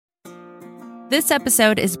This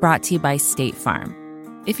episode is brought to you by State Farm.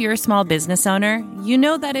 If you're a small business owner, you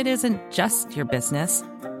know that it isn't just your business,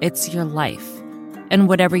 it's your life. And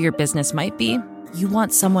whatever your business might be, you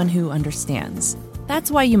want someone who understands. That's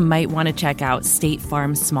why you might want to check out State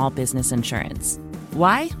Farm Small Business Insurance.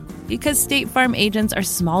 Why? Because State Farm agents are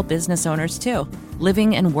small business owners too,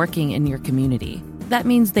 living and working in your community. That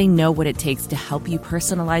means they know what it takes to help you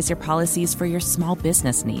personalize your policies for your small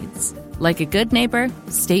business needs. Like a good neighbor,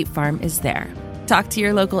 State Farm is there. Talk to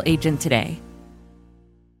your local agent today.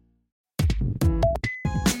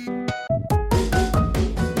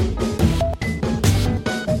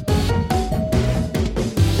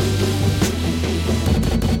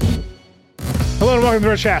 Hello and welcome to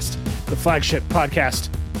Roadcast, the flagship podcast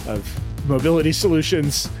of mobility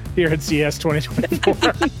solutions here at CES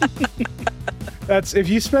 2024. That's if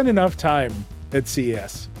you spend enough time at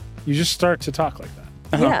CES, you just start to talk like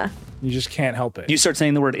that. Yeah. You just can't help it. You start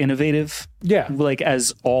saying the word innovative, like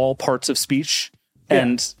as all parts of speech,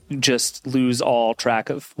 and just lose all track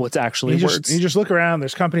of what's actually words. You just look around.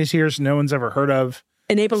 There's companies here no one's ever heard of.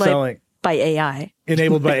 Enabled by AI.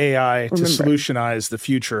 Enabled by AI to solutionize the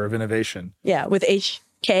future of innovation. Yeah, with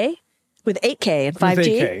HK, with 8K and 5G. With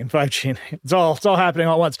 8K and 5G. It's all happening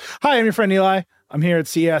all at once. Hi, I'm your friend Eli. I'm here at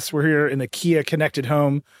CES. We're here in the Kia Connected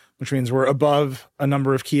Home, which means we're above a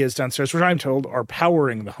number of Kias downstairs, which I'm told are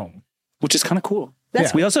powering the home. Which is kind of cool.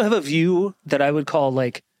 We also have a view that I would call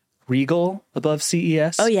like regal above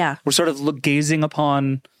CES. Oh, yeah. We're sort of gazing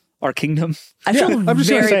upon our kingdom. I feel I'm just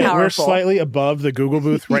very gonna say, powerful. we're slightly above the Google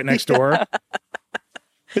booth right next door.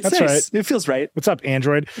 That's nice. Right. It feels right. What's up,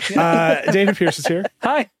 Android? David Pierce is here.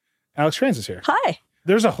 Hi. Alex Trans is here. Hi.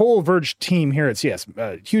 There's a whole Verge team here at CES.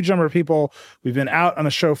 A huge number of people. We've been out on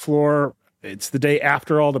the show floor. It's the day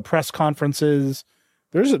after all the press conferences.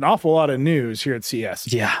 There's an awful lot of news here at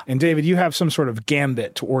CES. Yeah. And David, you have some sort of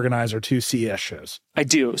gambit to organize our two CES shows. I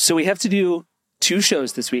do. So we have to do 2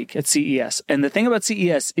 shows this week at CES. And the thing about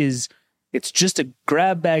CES is it's just a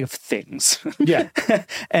grab bag of things. Yeah.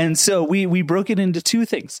 And so we broke it into 2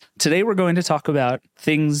 things. Today we're going to talk about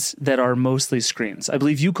things that are mostly screens. I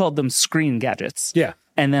believe you called them screen gadgets. Yeah.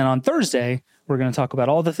 And then on Thursday, we're going to talk about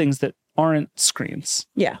all the things that aren't screens.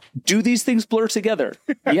 Yeah. Do these things blur together?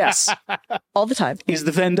 Yes. All the time. Is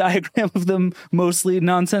the Venn diagram of them mostly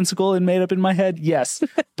nonsensical and made up in my head? Yes.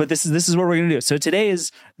 But this is what we're going to do. So today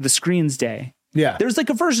is the screens day. Yeah. There's like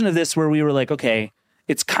a version of this where we were like, okay,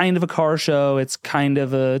 it's kind of a car show. It's kind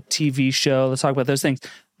of a TV show. Let's talk about those things.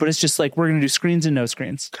 But it's just like, we're going to do screens and no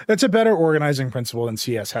screens. That's a better organizing principle than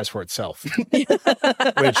CES has for itself,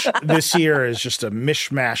 which this year is just a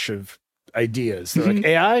mishmash of ideas. They're like,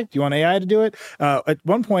 AI? Do you want AI to do it? At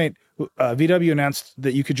one point, VW announced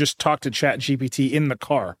that you could just talk to ChatGPT in the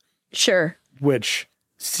car. Sure. Which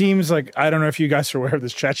seems like, I don't know if you guys are aware of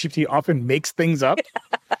this, ChatGPT often makes things up.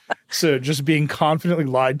 So just being confidently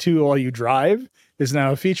lied to while you drive is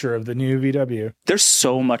now a feature of the new VW. There's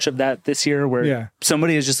so much of that this year where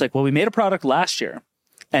somebody is just like, well, we made a product last year,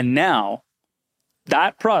 and now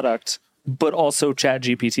that product, but also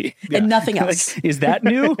ChatGPT. And nothing else. Like, is that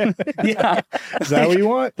new? Yeah. Is that what you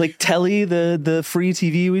want? Like Telly, the free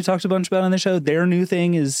TV we talked a bunch about on the show, their new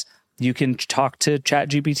thing is you can talk to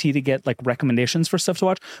ChatGPT to get like recommendations for stuff to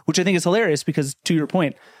watch, which I think is hilarious because, to your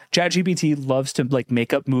point, ChatGPT loves to like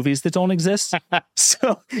make up movies that don't exist.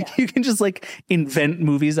 So you can just like invent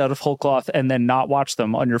movies out of whole cloth and then not watch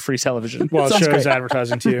them on your free television. Well, it shows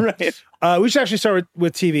advertising to you. Right. We should actually start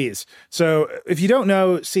with TVs. So if you don't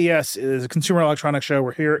know, CES is a consumer electronics show.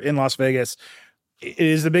 We're here in Las Vegas. It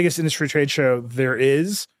is the biggest industry trade show there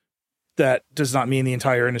is. That does not mean the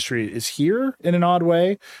entire industry is here in an odd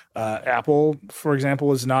way. Apple, for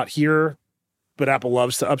example, is not here, but Apple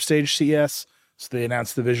loves to upstage CES. So they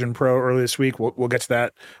announced the Vision Pro earlier this week. We'll get to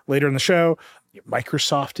that later in the show.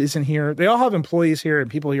 Microsoft isn't here. They all have employees here and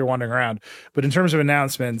people here wandering around. But in terms of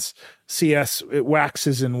announcements, CES, it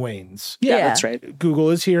waxes and wanes. Yeah, that's right. Google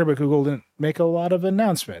is here, but Google didn't make a lot of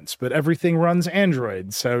announcements. But everything runs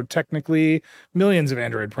Android. So technically, millions of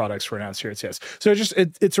Android products were announced here at CES. So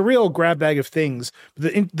it's a real grab bag of things.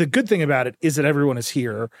 The good thing about it is that everyone is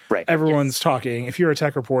here. Right. Everyone's talking. If you're a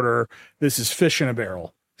tech reporter, this is fish in a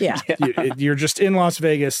barrel. Yeah. You're just in Las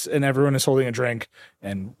Vegas and everyone is holding a drink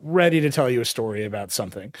and ready to tell you a story about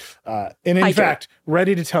something. And in fact,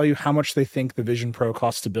 ready to tell you how much they think the Vision Pro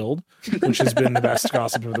costs to build, which has been the best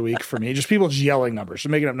gossip of the week for me. Just people just yelling numbers, just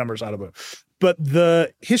making up numbers out of it. But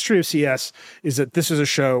the history of CES is that this is a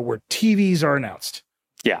show where TVs are announced.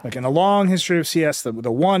 Yeah. Like in the long history of CES, the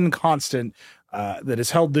one constant that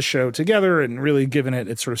has held the show together and really given it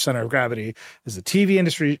its sort of center of gravity is the TV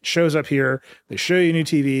industry shows up here. They show you new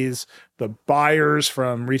TVs. The buyers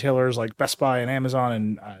from retailers like Best Buy and Amazon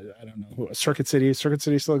and I don't know who, Circuit City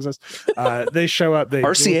still exists. They show up.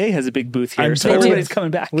 RCA has a big booth here, so everybody's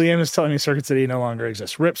coming back. Liam is telling me Circuit City no longer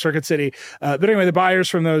exists. RIP Circuit City. But anyway, the buyers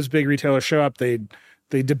from those big retailers show up. They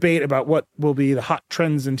debate about what will be the hot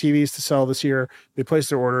trends in TVs to sell this year. They place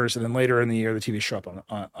their orders, and then later in the year, the TVs show up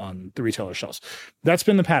on the retailer shelves. That's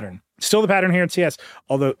been the pattern. Still the pattern here at CES.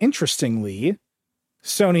 Although, interestingly,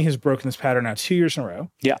 Sony has broken this pattern now 2 years in a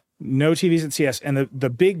row. Yeah. No TVs at CES. And the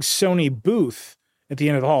big Sony booth at the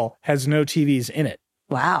end of the hall has no TVs in it.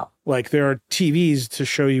 Wow. Like, there are TVs to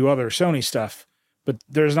show you other Sony stuff, but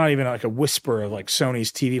there's not even like a whisper of like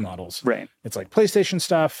Sony's TV models. Right. It's like PlayStation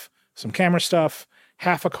stuff, some camera stuff,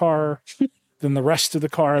 half a car, then the rest of the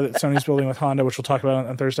car that Sony's building with Honda, which we'll talk about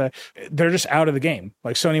on Thursday. They're just out of the game.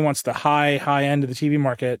 Like, Sony wants the high end of the TV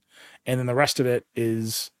market, and then the rest of it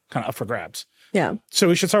is kind of up for grabs. Yeah. So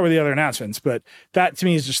we should start with the other announcements, but that to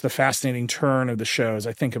me is just the fascinating turn of the show as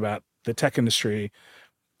I think about the tech industry.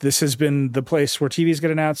 This has been the place where TVs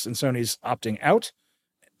get announced and Sony's opting out.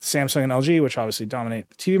 Samsung and LG, which obviously dominate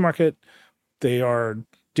the TV market, they are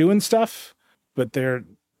doing stuff, but I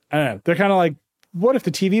don't know, they're kind of like, what if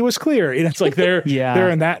the TV was clear? You know, it's like they're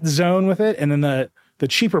in that zone with it. And then the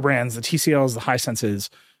cheaper brands, the TCLs, the Hisenses,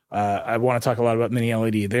 I want to talk a lot about mini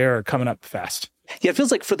LED. They're coming up fast. Yeah, it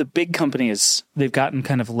feels like for the big companies, they've gotten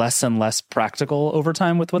kind of less and less practical over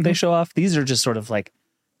time with what they show off. These are just sort of like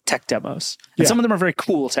tech demos. And some of them are very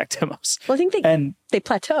cool tech demos. Well, I think they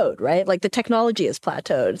plateaued, right? Like the technology is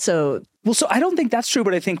plateaued. So I don't think that's true,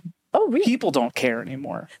 but I think really? People don't care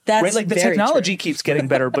anymore. That's right? Like the very technology true. keeps getting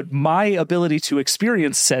better, but my ability to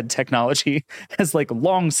experience said technology has like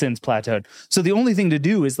long since plateaued. So the only thing to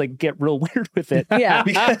do is like get real weird with it. Yeah.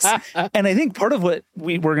 And I think part of what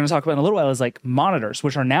we're going to talk about in a little while is like monitors,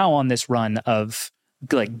 which are now on this run of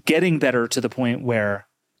like getting better to the point where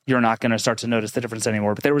you're not going to start to notice the difference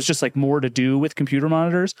anymore. But there was just like more to do with computer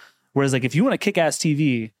monitors. Whereas like if you want a kick-ass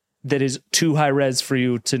TV that is too high res for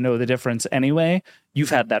you to know the difference anyway,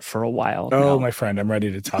 you've had that for a while. Oh, my friend, I'm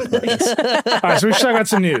ready to talk about this. All right, so we should talk about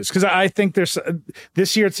some news because I think there's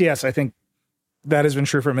this year at CES, I think that has been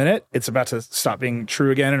true for a minute. It's about to stop being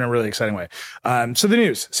true again in a really exciting way. So the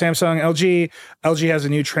news, Samsung, LG. LG has a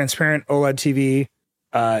new transparent OLED TV.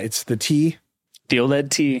 It's the T. The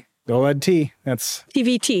OLED T. The OLED T. That's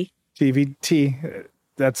TVT. TVT.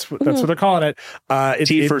 That's what they're calling it.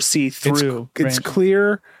 T for see-through. It's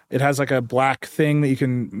clear. It has like a black thing that you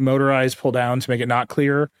can motorize, pull down to make it not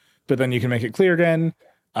clear, but then you can make it clear again.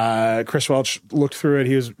 Chris Welch looked through it.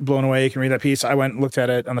 He was blown away. You can read that piece. I went and looked at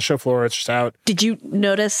it on the show floor. It's just out. Did you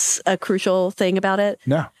notice a crucial thing about it?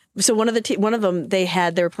 No. So one of them,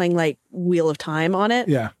 they were playing like Wheel of Time on it.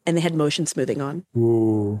 Yeah. And they had motion smoothing on.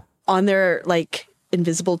 Ooh. On their like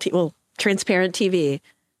invisible, transparent TV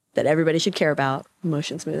that everybody should care about.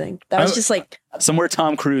 Motion smoothing. That was just like somewhere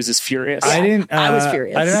Tom Cruise is furious. I was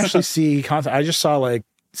furious. I didn't actually see content. I just saw like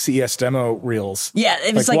CES demo reels. Yeah,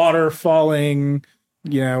 it was like water falling,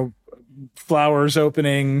 flowers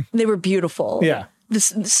opening. They were beautiful. Yeah.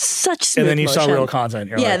 Such smooth And then you motion. saw real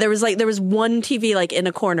content. There was one TV like in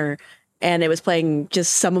a corner and it was playing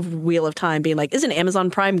just some of Wheel of Time being like, isn't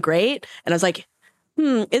Amazon Prime great? And I was like,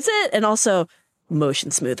 is it? And also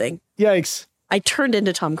motion smoothing. Yikes. I turned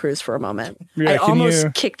into Tom Cruise for a moment. Yeah, I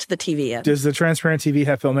almost kicked the TV in. Does the transparent TV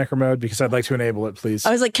have filmmaker mode? Because I'd like to enable it, please.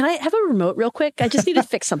 I was like, can I have a remote real quick? I just need to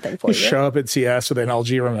fix something for you. Show up at CS with an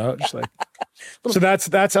LG remote. Just like. So that's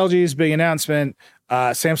LG's big announcement.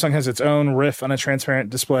 Samsung has its own riff on a transparent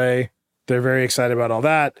display. They're very excited about all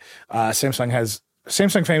that.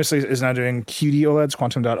 Samsung famously is now doing QD OLEDs,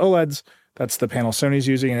 quantum dot OLEDs. That's the panel Sony's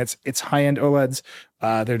using, and it's high-end OLEDs.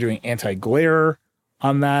 They're doing anti-glare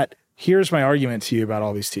on that. Here's my argument to you about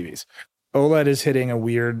all these TVs. OLED is hitting a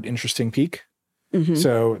weird, interesting peak. Mm-hmm.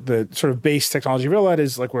 So the sort of base technology of OLED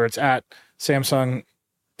is like where it's at. Samsung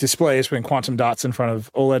displays putting quantum dots in front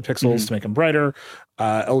of OLED pixels to make them brighter.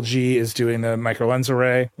 LG is doing the micro lens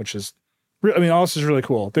array, which is, all this is really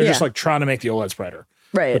cool. They're just like trying to make the OLEDs brighter.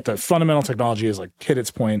 Right. But the fundamental technology is like hit its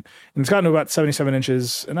point, and it's gotten to about 77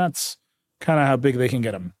 inches, and that's kind of how big they can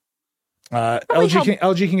get them.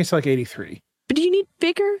 LG can get to like 83. But do you need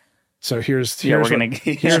bigger? So here's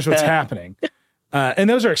what's happening. And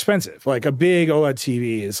those are expensive. Like a big OLED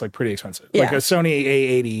TV is like pretty expensive. Yeah. Like a Sony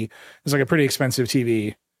A80 is like a pretty expensive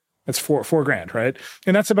TV. That's $4,000, right?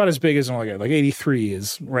 And that's about as big as like 83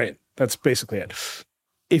 is, right? That's basically it.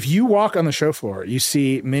 If you walk on the show floor, you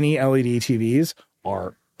see mini LED TVs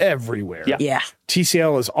are everywhere. Yeah.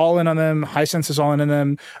 TCL is all in on them. Hisense is all in on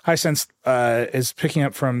them. Hisense is picking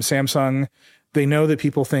up from Samsung. They know that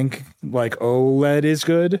people think like OLED is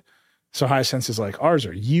good. So Hisense is like, ours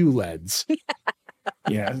are ULEDs.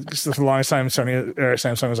 Yeah. Just for the longest time,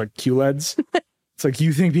 Samsung was like QLEDs. It's like,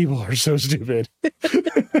 you think people are so stupid.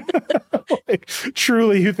 Like,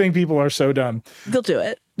 truly, you think people are so dumb. They'll do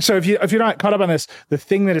it. So if you're not caught up on this, the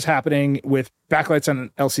thing that is happening with backlights on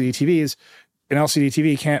LCD TVs, an LCD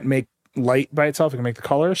TV can't make light by itself. It can make the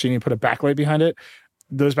color. So you need to put a backlight behind it.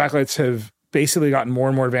 Those backlights have basically gotten more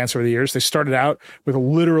and more advanced over the years. They started out with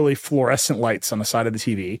literally fluorescent lights on the side of the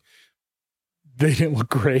TV. They didn't look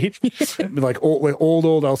great. like old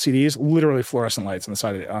LCDs, literally fluorescent lights on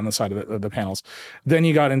the side of the panels. Then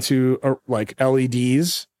you got into like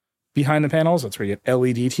LEDs behind the panels. That's where you get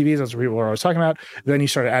LED TVs. That's what people are always talking about. Then you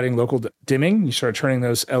started adding local dimming. You started turning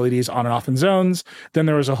those LEDs on and off in zones. Then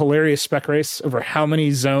there was a hilarious spec race over how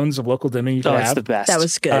many zones of local dimming you could have. That's the best. That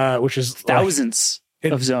was good. Which is thousands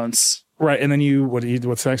of zones. Right. And then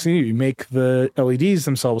what's the next thing you do? You make the LEDs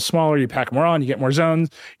themselves smaller. You pack more on. You get more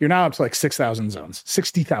zones. You're now up to like 6,000 zones.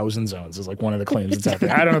 60,000 zones is like one of the claims that's out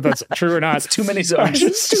there. I don't know if that's true or not. It's too many zones.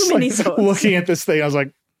 Too many zones. Looking at this thing, I was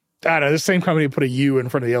like, I don't know, the same company put a U in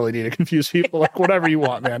front of the LED to confuse people. Like, whatever you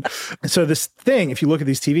want, man. So this thing, if you look at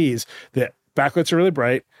these TVs, the backlights are really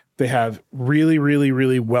bright. They have really, really,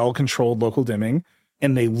 really well-controlled local dimming,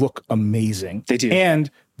 and they look amazing. They do.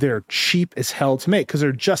 And they're cheap as hell to make because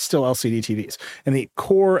they're just still LCD TVs. And the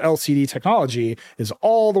core LCD technology is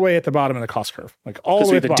all the way at the bottom of the cost curve. Like all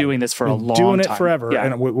the way at the bottom. We've been doing this for a long time. Doing it forever. Yeah.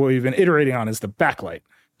 And what we've been iterating on is the backlight.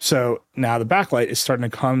 So now the backlight is starting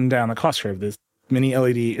to come down the cost curve. This mini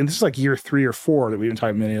LED, and this is like year 3 or 4 that we've been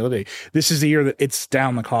talking mini LED. This is the year that it's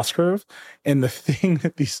down the cost curve. And the thing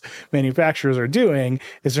that these manufacturers are doing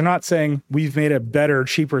is they're not saying we've made a better,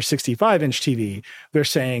 cheaper 65-inch TV. They're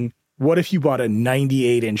saying, what if you bought a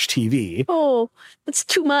 98-inch TV? Oh, that's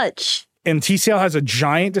too much. And TCL has a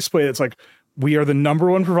giant display that's like, we are the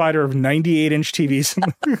 #1 provider of 98-inch TVs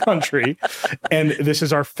in the country. And this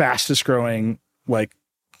is our fastest growing like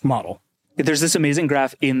model. There's this amazing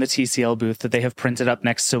graph in the TCL booth that they have printed up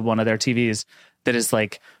next to one of their TVs that is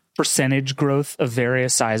like percentage growth of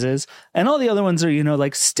various sizes. And all the other ones are,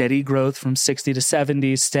 like steady growth from 60 to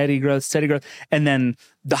 70, steady growth. And then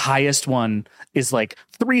the highest one is like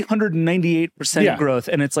 398% growth.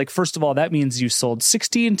 And it's like, first of all, that means you sold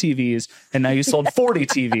 16 TVs and now you sold 40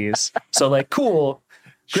 TVs. So like, cool.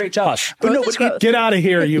 Great job. But get out of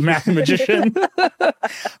here, you math magician.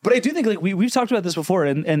 But I do think like we've talked about this before,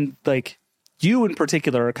 and like you in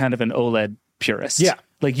particular are kind of an OLED purist. Yeah.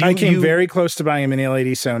 Like I came very close to buying a mini LED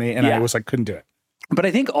Sony, and I was like, couldn't do it. But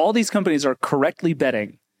I think all these companies are correctly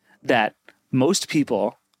betting that most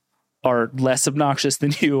people are less obnoxious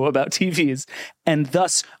than you about TVs, and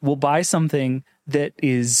thus will buy something that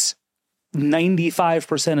is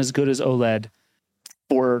 95% as good as OLED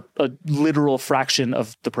for a literal fraction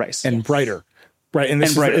of the price. And brighter. Right. And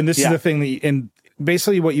this is the thing and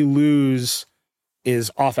basically what you lose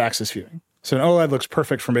is off-axis viewing. So an OLED looks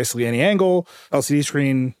perfect from basically any angle. LCD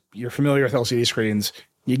screen, you're familiar with LCD screens.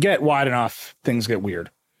 You get wide enough, things get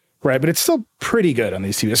weird. Right, but it's still pretty good on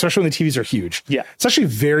these TVs, especially when the TVs are huge. Yeah. It's actually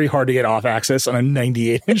very hard to get off-axis on a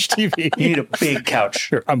 98-inch TV. You need a big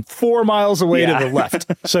couch. I'm 4 miles away to the left.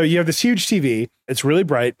 So you have this huge TV. It's really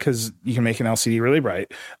bright because you can make an LCD really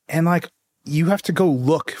bright. And like, you have to go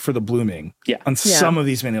look for the blooming on some of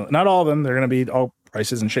these mini. Not all of them. They're going to be all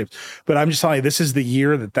prices and shapes. But I'm just telling you, this is the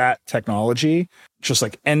year that technology just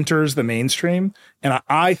like enters the mainstream. And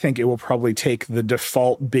I think it will probably take the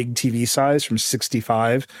default big TV size from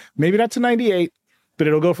 65, maybe not to 98, but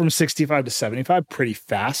it'll go from 65 to 75 pretty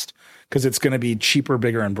fast because it's going to be cheaper,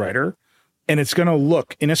 bigger, and brighter. And it's going to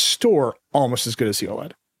look in a store almost as good as the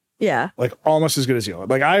OLED. Yeah. Like almost as good as the OLED.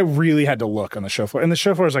 Like I really had to look on the show floor. And the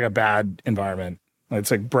show floor is like a bad environment. It's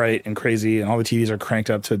like bright and crazy, and all the TVs are cranked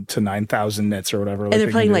up to 9,000 nits or whatever. And they're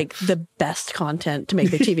playing like the best content to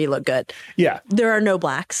make the TV look good. Yeah. There are no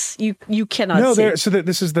blacks. You cannot see. So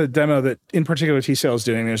this is the demo that in particular TCL is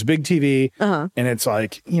doing. There's a big TV, and it's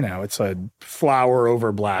like, it's a flower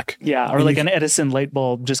over black. Yeah, or like an Edison light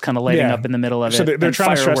bulb just kind of lighting up in the middle of it. So they're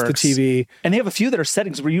trying to stress the TV. And they have a few that are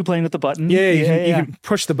settings. Were you playing with the button? Yeah, you can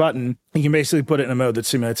push the button. You can basically put it in a mode that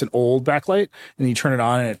simulates an old backlight, and you turn it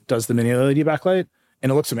on, and it does the mini LED backlight.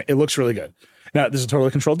 And it looks really good. Now, this is a totally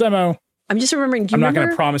controlled demo. I'm just remembering. I'm not going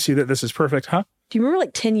to promise you that this is perfect, huh? Do you remember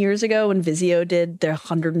like 10 years ago when Vizio did their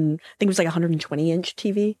 100, I think it was like 120-inch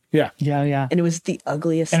TV? Yeah. Yeah. And it was the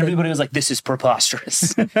ugliest And thing. everybody was like, this is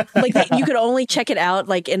preposterous. Like you could only check it out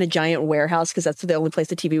like in a giant warehouse because that's the only place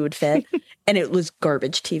the TV would fit. And it was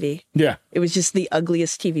garbage TV. Yeah. It was just the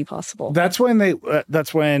ugliest TV possible. That's when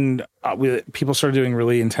people started doing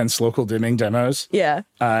really intense local dimming demos. Yeah.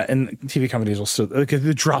 And TV companies will still, like at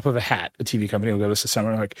the drop of a hat, a TV company will go to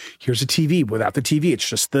summer like, here's a TV without the TV. It's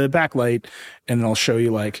just the backlight. And they'll show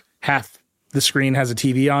you like half the screen has a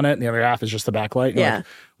TV on it and the other half is just the backlight. And like,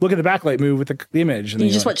 look at the backlight move with the image. And you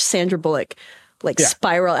just watch Sandra Bullock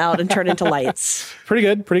spiral out and turn into lights. Pretty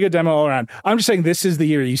good demo all around. I'm just saying this is the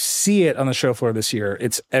year you see it on the show floor this year.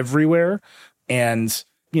 It's everywhere. And,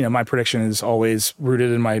 my prediction is always rooted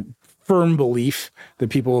in my firm belief that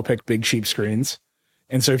people will pick big, cheap screens.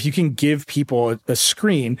 And so if you can give people a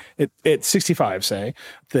screen at 65, say,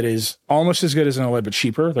 that is almost as good as an OLED, but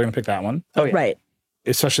cheaper, they're going to pick that one. Oh, yeah. Right.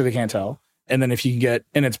 Especially they can't tell. And then if you get,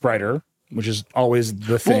 and it's brighter, which is always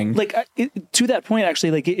the thing. Well, to that point,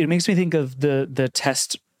 actually, it makes me think of the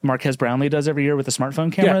test Marquez Brownlee does every year with the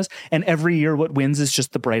smartphone cameras. Yeah. And every year what wins is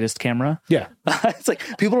just the brightest camera. Yeah. It's like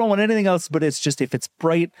people don't want anything else, but it's just if it's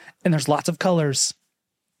bright and there's lots of colors,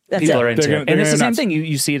 that's people are into it. And it's the same nuts. thing.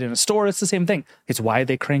 You see it in a store. It's the same thing. It's why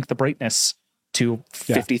they crank the brightness to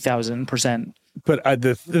 50,000%. But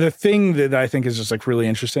the thing that I think is just like really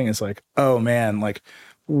interesting is like, oh man, like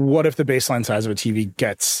what if the baseline size of a TV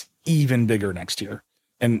gets even bigger next year?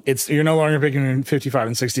 And you're no longer picking 55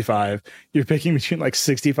 and 65. You're picking between like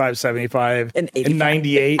 65, 75 and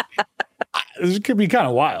 98. This could be kind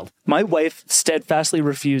of wild. My wife steadfastly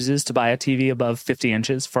refuses to buy a TV above 50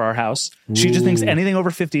 inches for our house. She just thinks anything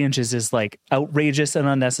over 50 inches is like outrageous and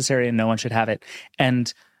unnecessary and no one should have it.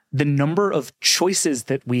 And the number of choices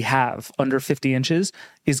that we have under 50 inches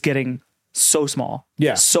is getting so small.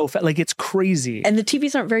 Yeah. So like it's crazy. And the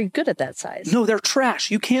TVs aren't very good at that size. No, they're trash.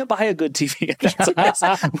 You can't buy a good TV at that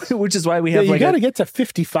size, which is why we have you got to get to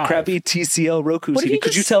 55. Crappy TCL Roku TV.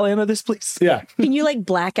 Could you tell Anna this, please? Yeah. Can you like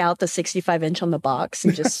black out the 65-inch on the box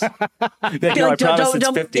and just... I promise it's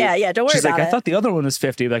 50. Yeah, don't worry She's about it. I thought the other one was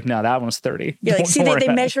 50. Like, no, that one's 30. You're like, see, they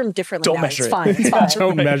measure them differently now. It's fine. It's fine.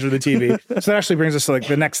 Don't measure the TV. So that actually brings us to like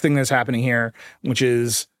the next thing that's happening here, which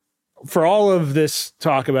is for all of this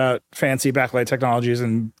talk about fancy backlight technologies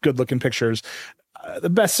and good looking pictures, the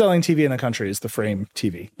best selling TV in the country is the frame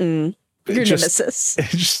TV. Your nemesis.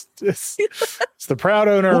 It's the proud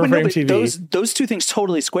owner of frame TV. Those two things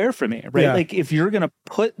totally square for me, right? Yeah. Like if you're going to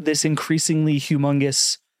put this increasingly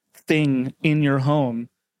humongous thing in your home,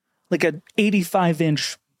 like an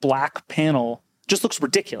 85-inch black panel just looks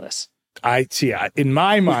ridiculous. In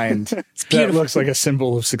my mind, that looks like a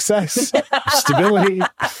symbol of success, stability.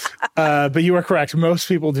 But you are correct. Most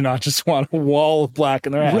people do not just want a wall of black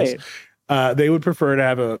in their house. Right. They would prefer to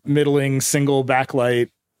have a middling single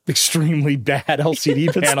backlight, extremely bad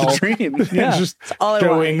LCD panel. Yeah. Just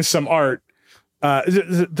showing some art.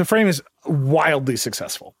 The frame is wildly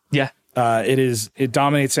successful. Yeah. It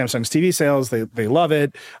dominates Samsung's TV sales. They love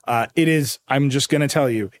it. I'm just going to tell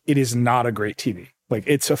you, it is not a great TV. Like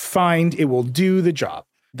it's a find. It will do the job.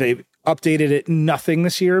 They've updated it nothing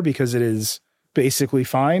this year because it is basically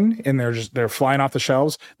fine. And they're flying off the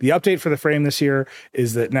shelves. The update for the frame this year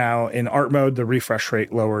is that now in art mode, the refresh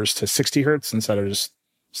rate lowers to 60 hertz instead of just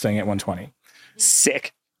staying at 120.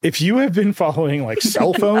 Sick. If you have been following like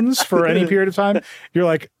cell phones for any period of time, you're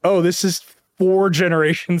like, oh, this is 4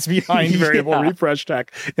 generations behind variable refresh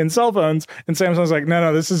tech in cell phones. And Samsung's like,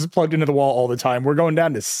 no, this is plugged into the wall all the time. We're going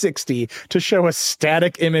down to 60 to show a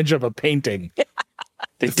static image of a painting.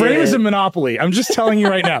 The frame is a monopoly. I'm just telling you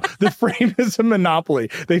right now, the frame is a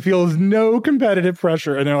monopoly. They feel no competitive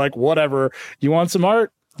pressure. And they're like, whatever, you want some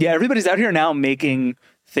art? Yeah, everybody's out here now making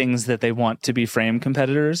things that they want to be frame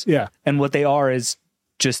competitors. Yeah. And what they are is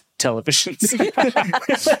just televisions.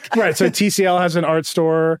 Right. So TCL has an art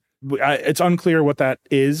store. It's unclear what that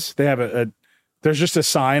is. They have there's just a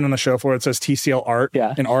sign on the show floor that says TCL Art.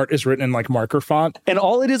 Yeah. And art is written in like marker font. And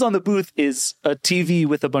all it is on the booth is a TV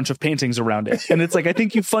with a bunch of paintings around it. And it's like, I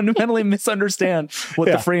think you fundamentally misunderstand what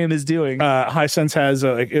the frame is doing. Hisense has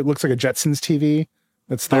it looks like a Jetsons TV.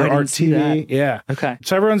 That's their art TV. Yeah. Okay.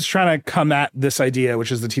 So everyone's trying to come at this idea,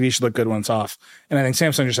 which is the TV should look good when it's off. And I think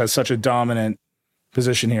Samsung just has such a dominant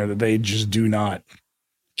position here that they just do not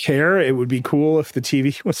care. It would be cool if the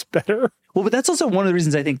TV was better. Well, but that's also one of the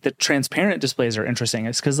reasons I think that transparent displays are interesting.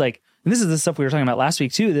 Is because and this is the stuff we were talking about last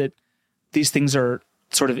week too, that these things are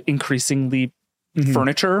sort of increasingly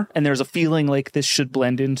furniture, and there's a feeling like this should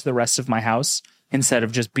blend into the rest of my house instead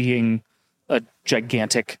of just being a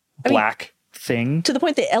gigantic black thing. To the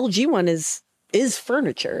point the LG one is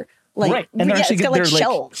furniture. Like, right. And they're yeah, actually it's got they're like like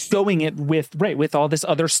shelves. showing it with all this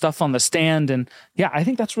other stuff on the stand. And yeah, I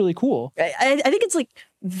think that's really cool. I think it's like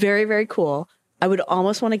very, very cool. I would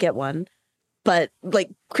almost want to get one. But like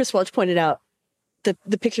Chris Welch pointed out,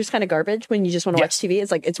 the picture's kind of garbage when you just want to watch TV.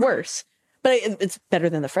 It's like, it's worse. But it's better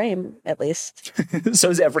than the frame, at least. So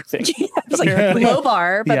is everything. It's like low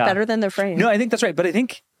bar, but better than the frame. No, I think that's right. But I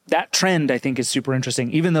think that trend, is super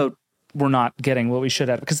interesting, even though we're not getting what we should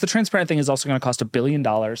have. Because the transparent thing is also going to cost $1 billion.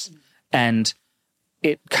 And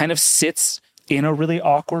it kind of sits in a really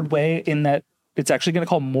awkward way in that it's actually going to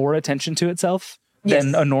call more attention to itself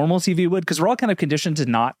than a normal TV would. Because we're all kind of conditioned to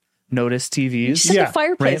not notice TVs. You just have a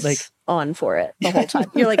fireplace on for it the whole time.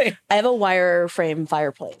 You're like, I have a wire frame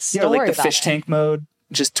fireplace. Don't worry the about fish it. tank mode,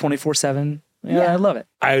 just 24/7. Yeah, I love it.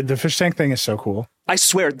 The fish tank thing is so cool. I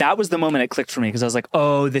swear that was the moment it clicked for me because I was like,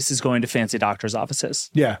 oh, this is going to fancy doctors' offices.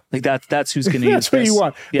 Yeah. Like that's who's going to use That's what this. you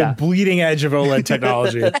want. Yeah. The bleeding edge of OLED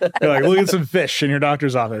technology. You're like, look at some fish in your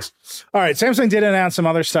doctor's office. All right. Samsung did announce some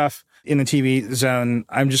other stuff in the TV zone.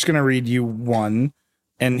 I'm just going to read you one.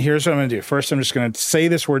 And here's what I'm going to do. First, I'm just going to say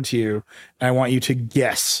this word to you. And I want you to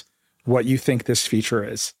guess what you think this feature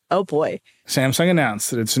is. Oh, boy. Samsung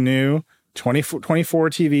announced that its new 24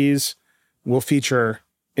 TVs will feature,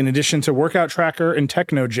 in addition to workout tracker and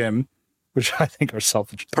techno gym, which I think are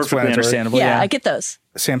self-explanatory. Perfectly understandable. Yeah, I get those.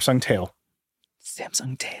 Samsung Tail.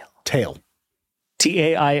 Samsung Tail. Tail.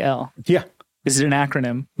 TAIL. Yeah. Is it an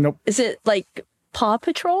acronym? Nope. Is it like Paw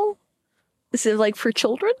Patrol? Is it like for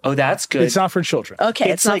children? Oh, that's good. It's not for children. Okay,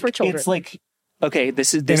 it's not for children. It's like, okay,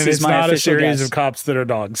 this is It's my not a official series guess. of cops that are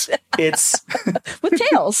dogs. It's With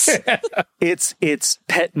tails. it's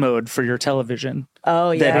pet mode for your television. Oh,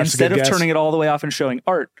 That yeah. That's a good instead of guess. turning it all the way off and showing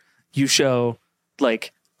art, you show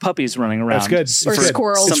like puppies running around. That's good. Or It's good.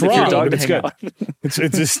 squirrels. It's Something for your wrong, dog but to it's hang good. out on.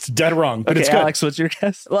 It's just dead wrong, but Okay, it's good. Alex, what's your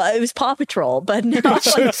guess? Well, it was Paw Patrol, but now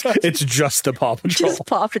It's just the Paw Patrol. Just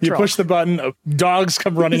Paw You Patrol. push the button, dogs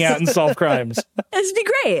come running out and solve crimes. it'd be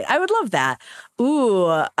great. I would love that.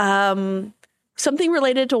 Ooh, something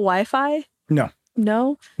related to Wi-Fi? No,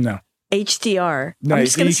 No? no. HDR. No, I'm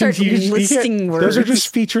just going to start listing words. Those are just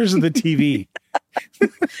features of the TV.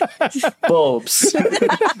 Bulbs.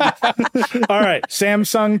 All right.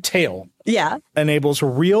 Samsung Tail Yeah. enables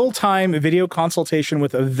real-time video consultation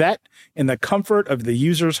with a vet in the comfort of the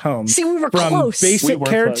user's home. See, we were From close. We basic were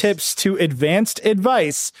care close. tips to advanced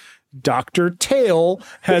advice, Dr. Tail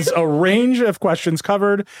has a range of questions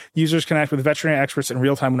covered. Users connect with veterinary experts in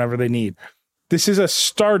real time whenever they need. This is a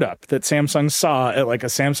startup that Samsung saw at like a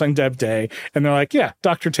Samsung Dev Day, and they're like, yeah,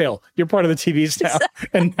 Dr. Tail, you're part of the TVs now.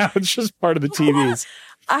 And now it's just part of the TVs.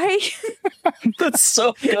 That's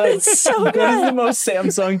so good. It's so That is the good. most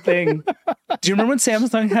Samsung thing. Do you remember when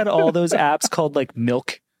Samsung had all those apps called like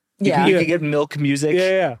Milk? Yeah. You could get Milk Music.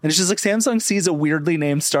 Yeah. And it's just like Samsung sees a weirdly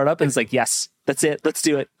named startup and it's like, yes, that's it. Let's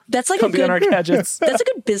do it. That's like Come a be on our good gadgets. That's a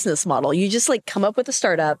good business model. You just like come up with a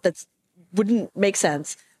startup that wouldn't make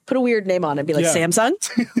sense. Put a weird name on it and be like, Yeah. Samsung?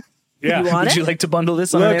 Yeah. You want Would it? you like to bundle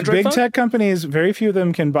this on an Look, Android big phone? tech companies, very few of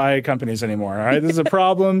them can buy companies anymore. All right. This is a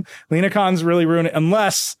problem. Lena Khan's really ruined it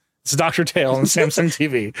unless it's Dr. Tail on Samsung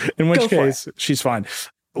TV, in which Go for case she's fine.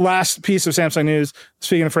 Last piece of Samsung news.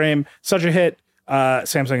 Speaking of Frame, such a hit.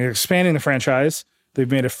 Samsung is expanding the franchise. They've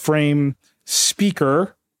made a Frame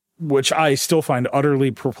speaker, which I still find utterly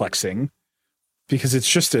perplexing because it's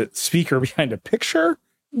just a speaker behind a picture.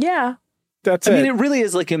 Yeah. That's I it. mean, it really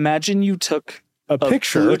is like, imagine you took a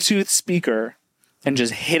picture. Bluetooth speaker and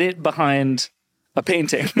just hit it behind a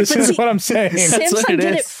painting. This But is see, what I'm saying. That's what Samsung it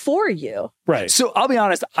did is. it for you. Right. So I'll be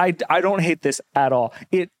honest, I don't hate this at all.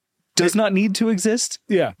 It does not need to exist.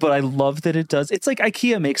 Yeah. But I love that it does. It's like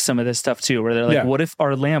IKEA makes some of this stuff too, where they're like, Yeah. what if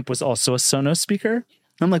our lamp was also a Sonos speaker? And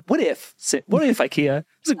I'm like, what if IKEA?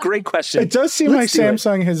 It's a great question. It does seem Let's like do it.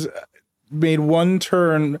 Samsung has made one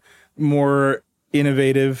turn more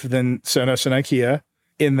innovative than Sonos and IKEA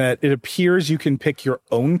in that it appears you can pick your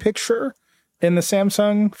own picture in the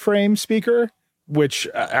Samsung Frame speaker, which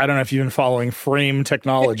I don't know if you've been following Frame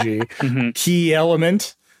technology, key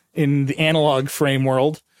element in the analog frame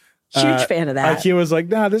world. Huge fan of that. IKEA was like,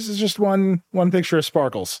 nah, this is just one picture of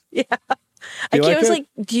sparkles. Yeah. You IKEA like was it? like,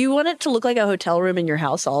 do you want it to look like a hotel room in your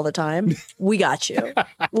house all the time? We got you.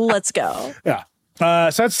 Let's go. Yeah. So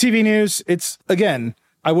that's TV news. It's, again,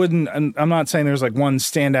 I'm not saying there's like one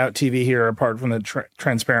standout TV here apart from the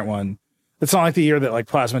transparent one. It's not like the year that like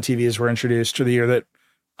plasma TVs were introduced or the year that,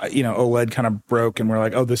 OLED kind of broke and we're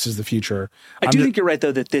like, oh, this is the future. I do think you're right,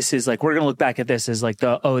 though, that this is like, we're going to look back at this as like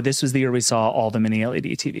this was the year we saw all the mini LED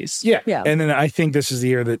TVs. Yeah. Yeah. And then I think this is the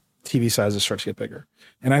year that TV sizes start to get bigger.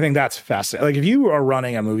 And I think that's fascinating. Like if you are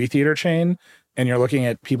running a movie theater chain, and you're looking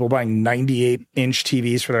at people buying 98-inch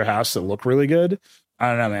TVs for their house that look really good. I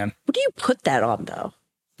don't know, man. What do you put that on, though?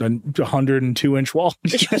 A 102-inch wall.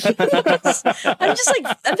 Yes. I'm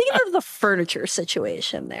thinking of the furniture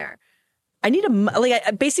situation there. I need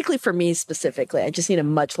basically for me specifically, I just need a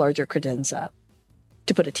much larger credenza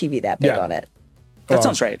to put a TV that big on it. That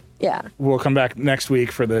sounds right. Yeah. We'll come back next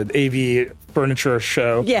week for the AV furniture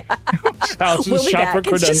show. Yeah. We'll be back.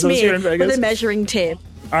 It's just me here in Vegas. with a measuring tape.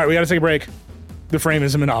 All right, we got to take a break. The frame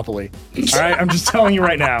is a monopoly. All right, I'm just telling you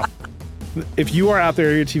right now. If you are out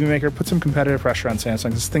there, you're a TV maker, put some competitive pressure on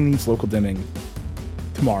Samsung. This thing needs local dimming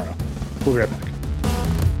tomorrow. We'll be right back.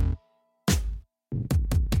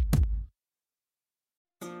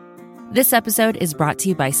 This episode is brought to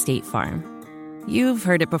you by State Farm. You've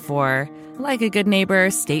heard it before. Like a good neighbor,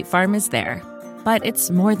 State Farm is there. But it's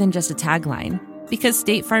more than just a tagline, because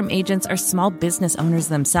State Farm agents are small business owners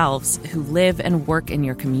themselves who live and work in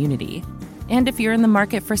your community. And if you're in the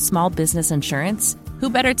market for small business insurance, who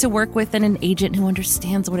better to work with than an agent who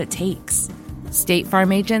understands what it takes? State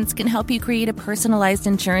Farm agents can help you create a personalized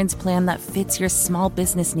insurance plan that fits your small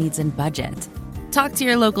business needs and budget. Talk to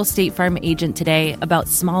your local State Farm agent today about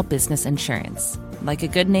small business insurance. Like a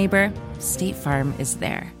good neighbor, State Farm is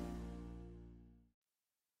there.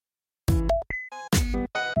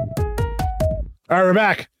 All right, we're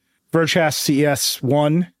back. Vergecast CES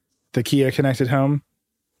 1, the Kia Connected Home.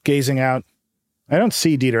 Gazing out. I don't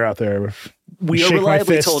see Dieter out there. We are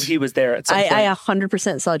reliably told he was there at some point. I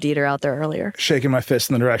 100% saw Dieter out there earlier. Shaking my fist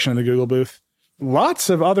in the direction of the Google booth. Lots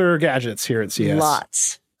of other gadgets here at CES.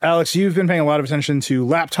 Lots. Alex, you've been paying a lot of attention to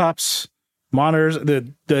laptops, monitors,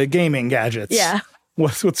 the gaming gadgets. Yeah.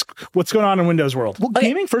 What's going on in Windows World? Well,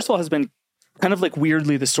 gaming, first of all, has been kind of like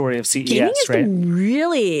weirdly the story of CES, gaming has right? been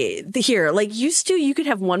really here. Like used to, you could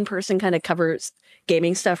have one person kind of cover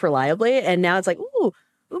gaming stuff reliably, and now it's like, ooh,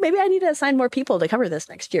 maybe I need to assign more people to cover this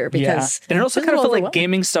next year because and it also kind of felt like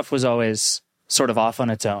gaming stuff was always sort of off on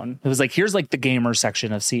its own. It was like, here's like the gamer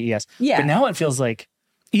section of CES. Yeah. But now it feels like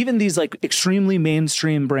even these like extremely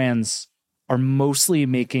mainstream brands are mostly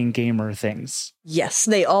making gamer things. Yes,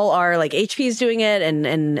 they all are. Like HP's doing it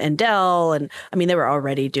and Dell, and I mean they were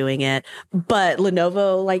already doing it, but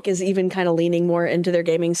Lenovo like is even kind of leaning more into their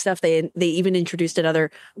gaming stuff. They even introduced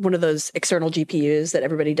one of those external GPUs that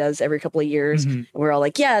everybody does every couple of years. And we're all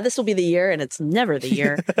like, yeah, this will be the year, and it's never the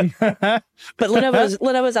year. But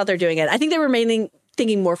Lenovo's out there doing it. I think they were mainly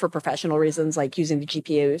thinking more for professional reasons, like using the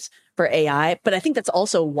GPUs for AI. But I think that's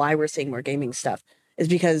also why we're seeing more gaming stuff, is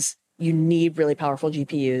because you need really powerful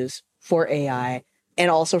GPUs for AI and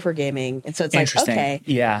also for gaming. And so it's like, okay.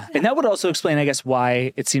 Yeah. And that would also explain, I guess,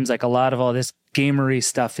 why it seems like a lot of all this gamery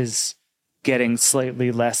stuff is getting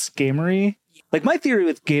slightly less gamery. Like my theory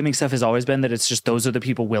with gaming stuff has always been that it's just those are the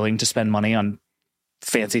people willing to spend money on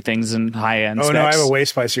fancy things and high-end specs. No, I have a way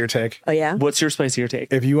spicier take. Oh, yeah? What's your spicier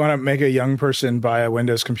take? If you want to make a young person buy a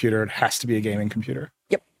Windows computer, it has to be a gaming computer.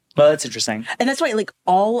 Yep. Well, that's interesting. And that's why, like,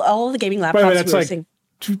 all of the gaming laptops By the way, that's we were like seeing...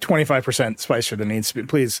 25% spicier than needs to be.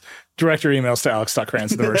 Please direct your emails to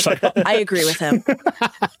alex.kranz@theverge.com. I agree with him.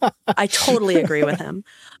 I totally agree with him.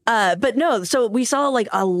 But no, so we saw like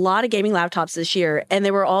a lot of gaming laptops this year, and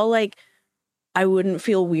they were all like, I wouldn't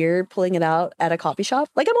feel weird pulling it out at a coffee shop.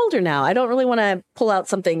 Like I'm older now. I don't really want to pull out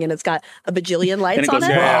something and it's got a bajillion lights on it.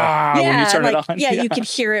 Yeah, when you turn like, it on. Yeah, you can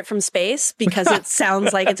hear it from space because it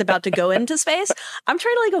sounds like it's about to go into space. I'm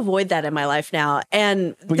trying to like avoid that in my life now.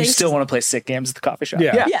 But you still want to play sick games at the coffee shop.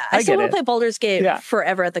 Yeah. I still want to play Baldur's Gate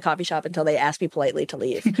forever at the coffee shop until they ask me politely to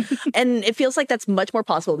leave. And it feels like that's much more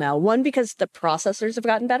possible now. One, because the processors have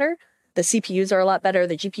gotten better. The CPUs are a lot better.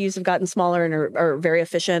 The GPUs have gotten smaller and are very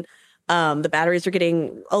efficient. The batteries are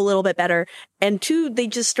getting a little bit better. And two, they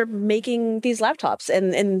just are making these laptops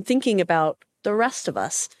and thinking about the rest of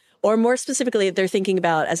us. Or more specifically, they're thinking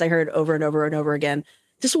about, as I heard over and over and over again,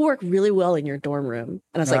 this will work really well in your dorm room.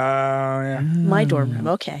 And I was like, my dorm room.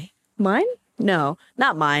 Okay. Mine? No,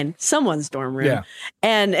 not mine. Someone's dorm room. Yeah.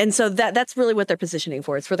 And so that's really what they're positioning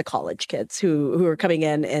for. It's for the college kids who are coming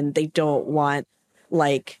in and they don't want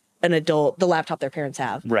like an adult, the laptop their parents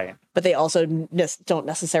have. Right. But they also don't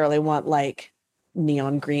necessarily want like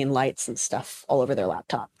neon green lights and stuff all over their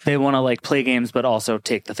laptop. They want to like play games, but also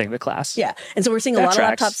take the thing to class. Yeah. And so we're seeing a lot of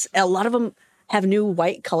laptops. A lot of them have new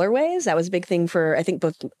white colorways. That was a big thing for, I think,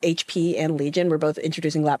 both HP and Legion were both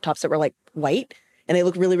introducing laptops that were like white and they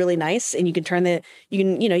look really, really nice. And you can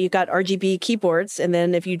you've got RGB keyboards. And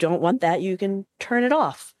then if you don't want that, you can turn it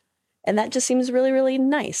off. And that just seems really, really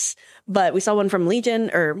nice. But we saw one from we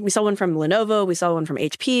saw one from Lenovo, we saw one from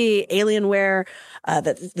HP, Alienware,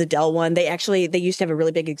 the Dell one. They used to have a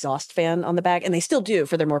really big exhaust fan on the back, and they still do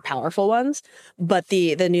for their more powerful ones. But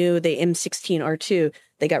the M16R2,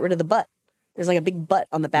 they got rid of the butt. There's like a big butt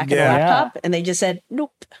on the back of the laptop, and they just said,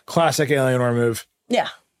 nope. Classic Alienware move. Yeah.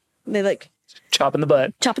 They chopping the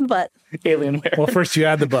butt. Alienware. Well, first you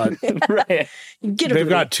add the butt. Right. They've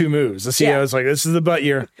got 2 moves. The CEO is like, this is the butt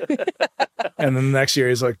year. And then the next year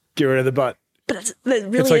he's like, get rid of the butt. But it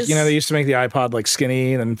really it's like, they used to make the iPod like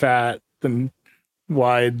skinny and fat and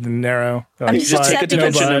wide and narrow. You just take a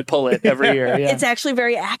dimension and pull it every year. Yeah. It's actually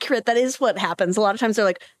very accurate. That is what happens. A lot of times they're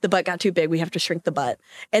like, the butt got too big. We have to shrink the butt.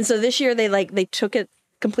 And so this year they took it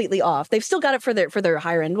completely off. They've still got it for their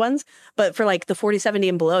higher end ones, but for like the 4070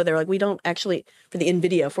 and below, they're like, we don't actually, for the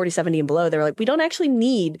NVIDIA 4070 and below, they're like, we don't actually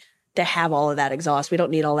need to have all of that exhaust. We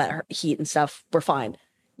don't need all that heat and stuff. We're fine.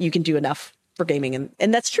 You can do enough for gaming.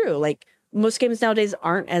 And that's true. Like most games nowadays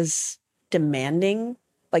aren't as demanding,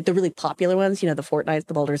 like the really popular ones, the Fortnite,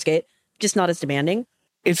 the Baldur's Gate, just not as demanding.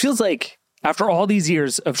 It feels like after all these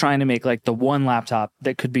years of trying to make like the one laptop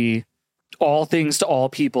that could be all things to all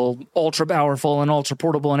people, ultra powerful and ultra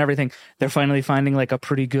portable and everything, they're finally finding like a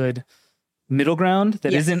pretty good middle ground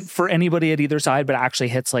that isn't for anybody at either side, but actually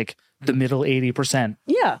hits like the middle 80%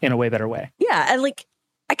 in a way better way. Yeah. And like,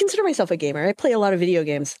 I consider myself a gamer. I play a lot of video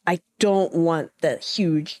games. I don't want the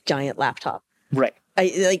huge giant laptop. Right.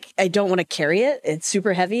 I don't want to carry it. It's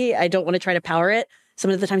super heavy. I don't want to try to power it. Some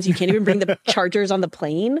of the times you can't even bring the chargers on the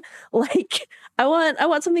plane. Like I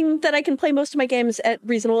want something that I can play most of my games at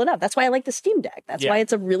reasonable enough. That's why I like the Steam Deck. That's why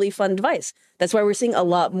it's a really fun device. That's why we're seeing a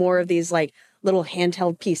lot more of these like little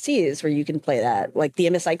handheld PCs where you can play that. Like the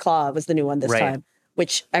MSI Claw was the new one this time,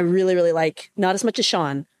 which I really, really like. Not as much as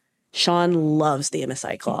Sean. Sean loves the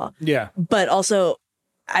MSI Claw. Yeah. But also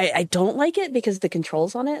I don't like it because the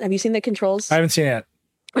controls on it. Have you seen the controls? I haven't seen it.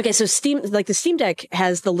 Okay, so the Steam Deck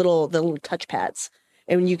has the little touch pads,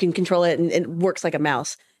 and you can control it, and it works like a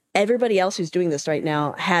mouse. Everybody else who's doing this right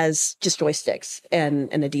now has just joysticks and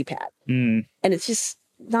a D-pad, and it's just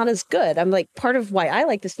not as good. I'm like, part of why I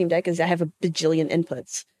like the Steam Deck is I have a bajillion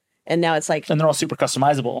inputs, and now it's like, and they're all super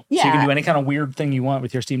customizable, so you can do any kind of weird thing you want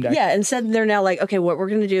with your Steam Deck. Yeah, instead they're now like, okay, what we're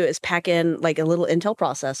going to do is pack in like a little Intel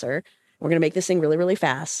processor. We're going to make this thing really, really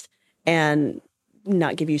fast and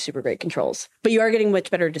not give you super great controls, but you are getting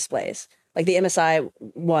much better displays. Like the MSI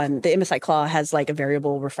one, the MSI Claw has like a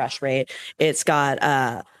variable refresh rate. It's got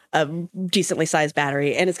a decently sized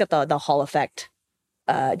battery, and it's got the Hall effect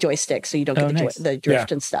joystick, so you don't get the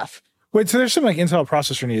drift and stuff. Wait, so there's some like Intel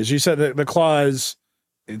processor news. You said that the Claw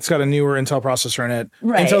it's got a newer Intel processor in it.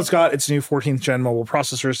 Right. Intel's got its new 14th gen mobile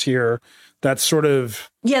processors here. That's sort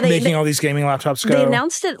of making all these gaming laptops go. They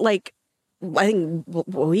announced it like, I think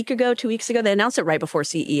a week ago, 2 weeks ago, they announced it right before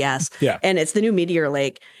CES. Yeah. And it's the new Meteor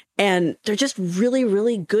Lake. And they're just really,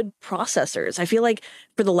 really good processors. I feel like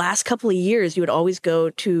for the last couple of years, you would always go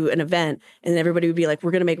to an event and everybody would be like,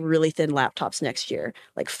 we're going to make really thin laptops next year,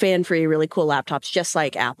 like fan-free, really cool laptops, just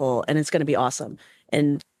like Apple. And it's going to be awesome.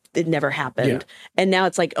 And it never happened. Yeah. And now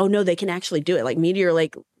it's like, oh no, they can actually do it. Like Meteor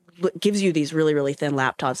Lake gives you these really, really thin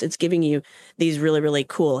laptops. It's giving you these really, really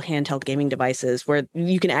cool handheld gaming devices where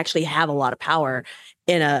you can actually have a lot of power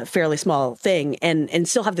in a fairly small thing and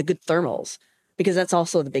still have the good thermals, because that's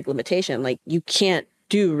also the big limitation. Like you can't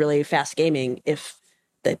do really fast gaming if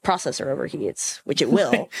the processor overheats, which it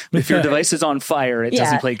will. If your device is on fire, it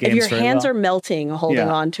doesn't play games. If your hands are melting holding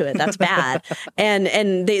on to it, that's bad.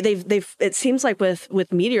 and they've it seems like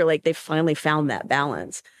with Meteor Lake, they've finally found that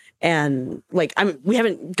balance. And like, we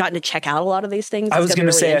haven't gotten to check out a lot of these things. I was going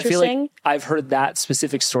to say, I feel like I've heard that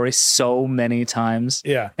specific story so many times.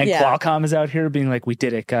 Yeah. And Qualcomm is out here being like, we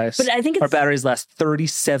did it, guys. But I think our batteries last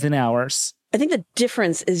 37 hours. I think the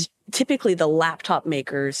difference is typically the laptop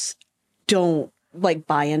makers don't like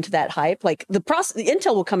buy into that hype. Like the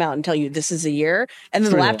Intel will come out and tell you this is a year. And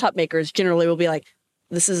then the laptop makers generally will be like,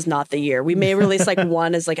 this is not the year. We may release like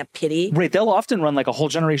one as like a pity. Right. They'll often run like a whole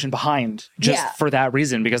generation behind just for that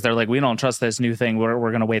reason, because they're like, we don't trust this new thing. We're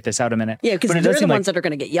going to wait this out a minute. Yeah, because they're the ones that are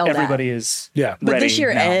going to get yelled everybody at. Is But this year,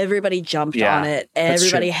 everybody jumped on it.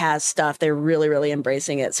 Everybody has stuff. They're really, really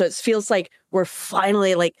embracing it. So it feels like we're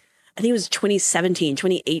finally like, I think it was 2017,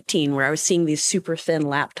 2018, where I was seeing these super thin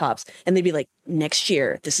laptops and they'd be like, next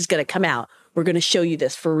year, this is going to come out. We're going to show you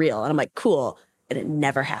this for real. And I'm like, cool. And it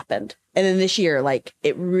never happened. And then this year, like,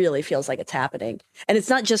 it really feels like it's happening. And it's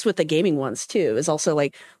not just with the gaming ones, too. It's also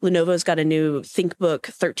like Lenovo's got a new ThinkBook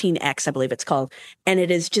 13X, I believe it's called. And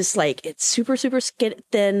it is just like, it's super, super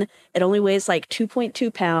thin. It only weighs like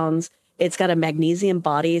 2.2 pounds. It's got a magnesium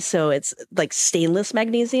body, so it's like stainless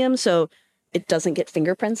magnesium, so it doesn't get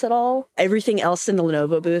fingerprints at all. Everything else in the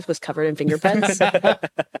Lenovo booth was covered in fingerprints.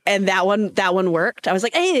 And that one worked. I was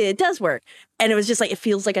like, hey, it does work. And it was just like, it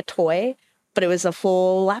feels like a toy, but it was a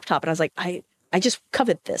full laptop. And I was like, I just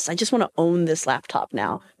covet this. I just want to own this laptop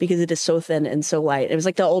now because it is so thin and so light. It was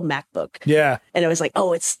like the old MacBook. Yeah. And it was like,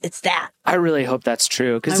 oh, it's that. I really hope that's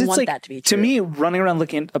true. Because I it's want like, that to be true. to me, running around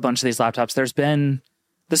looking at a bunch of these laptops, there's been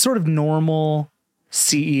the sort of normal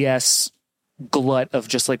CES glut of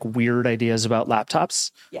just like weird ideas about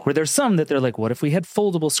laptops, where there's some that they're like, what if we had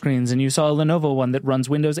foldable screens? And you saw a Lenovo one that runs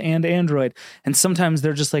Windows and Android. And sometimes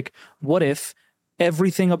they're just like, what if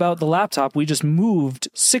everything about the laptop we just moved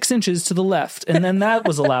 6 inches to the left and then that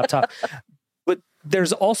was a laptop? But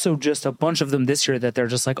there's also just a bunch of them this year that they're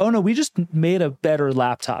just like, oh no, we just made a better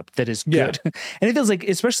laptop that is good. And it feels like,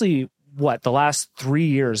 especially the last 3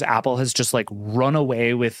 years, Apple has just like run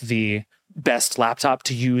away with the best laptop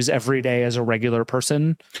to use every day as a regular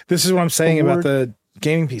person. This is what I'm saying about the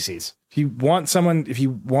gaming PCs. If you want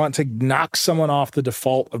to knock someone off the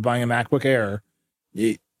default of buying a MacBook Air,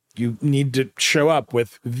 you need to show up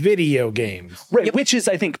with video games. Right, which is,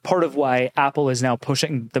 I think, part of why Apple is now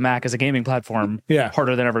pushing the Mac as a gaming platform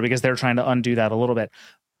harder than ever, because they're trying to undo that a little bit.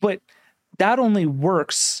 But that only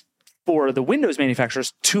works for the Windows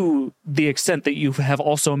manufacturers to the extent that you have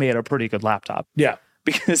also made a pretty good laptop. Yeah.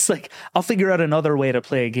 Because like I'll figure out another way to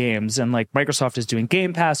play games, and like Microsoft is doing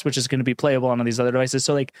Game Pass, which is going to be playable on these other devices.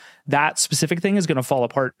 So like that specific thing is going to fall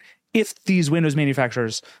apart if these Windows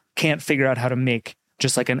manufacturers can't figure out how to make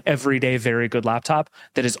just like an everyday very good laptop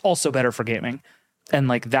that is also better for gaming. And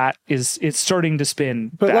like that is, it's starting to spin.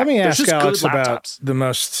 But back. let me There's ask just Alex good about laptops. the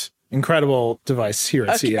most incredible device here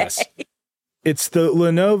at CES. It's the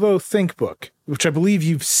Lenovo ThinkBook, which I believe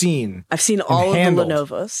you've seen. I've seen all of handled. the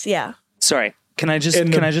Lenovos. Yeah. Sorry. Can I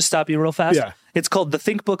just stop you real fast? Yeah. It's called the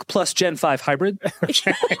ThinkBook Plus Gen 5 Hybrid.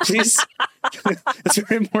 Please. That's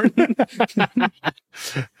very important.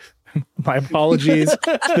 My apologies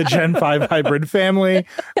to the Gen 5 Hybrid family.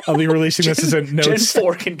 I'll be releasing this as a note. Gen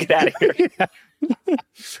 4 can get out of here.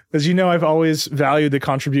 As you know, I've always valued the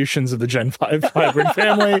contributions of the Gen 5 Hybrid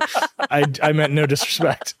family. I meant no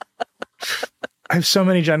disrespect. I have so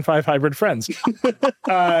many Gen 5 Hybrid friends.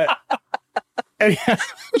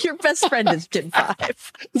 Your best friend is Gen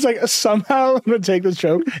 5. It's like somehow I'm going to take this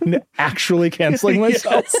joke and actually canceling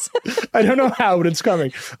myself. Yes. I don't know how, but it's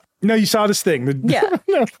coming. No, you saw this thing.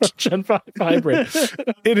 The Gen 5 Hybrid.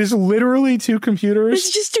 It is literally two computers.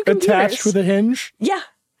 It's just two computers attached with a hinge. Yeah.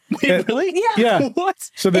 Wait, really? Yeah. Yeah. What?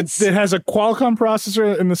 So that it has a Qualcomm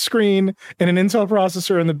processor in the screen and an Intel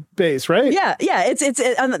processor in the base, right? Yeah. It's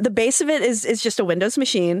on the base of it is just a Windows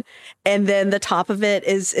machine, and then the top of it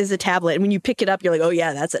is a tablet. And when you pick it up, you're like, oh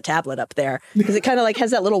yeah, that's a tablet up there, because it kind of like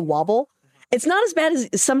has that little wobble. It's not as bad as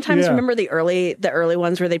sometimes. Remember the early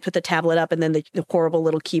ones where they put the tablet up and then the horrible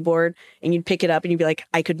little keyboard, and you'd pick it up and you'd be like,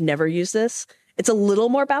 I could never use this. It's a little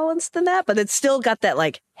more balanced than that, but it's still got that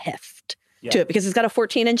like heft to it, because it's got a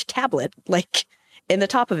 14-inch tablet like in the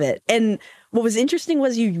top of it. And what was interesting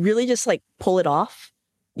was you really just like pull it off.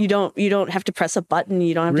 You don't have to press a button.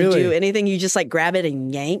 You don't have to do anything. You just like grab it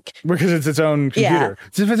and yank. Because it's its own computer.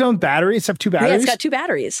 It's its own battery. It's have two batteries. Yeah, it's got two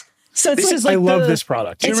batteries. So This it's is like, I love this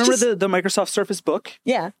product. Do you remember the Microsoft Surface Book?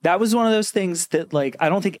 Yeah. That was one of those things that like I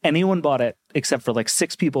don't think anyone bought it except for like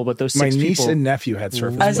 6 people, but those 6 My people niece and nephew had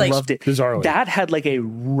Surface. I was like, loved it. Bizarrely. That had like a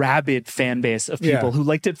rabid fan base of people who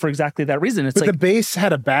liked it for exactly that reason. It's But like the base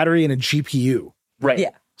had a battery and a GPU. right.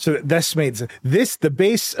 Yeah. So this made the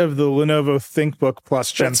base of the Lenovo ThinkBook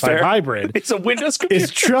Plus Gen 5 fair. Hybrid It's a Windows computer. is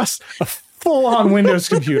just a full-on Windows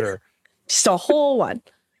computer. Just a whole one.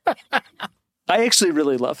 I actually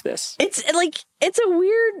really love this. It's a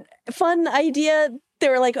weird, fun idea. They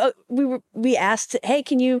were like, oh, we asked, hey,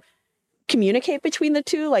 can you communicate between the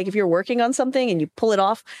two? Like if you're working on something and you pull it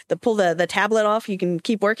off, pull the tablet off, you can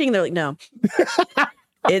keep working. They're like, no.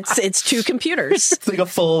 It's two computers. It's like a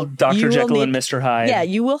full Dr. Jekyll and Mr. Hyde. Yeah,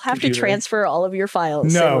 you will have to transfer all of your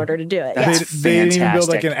files in order to do it. They, Yeah. they didn't even build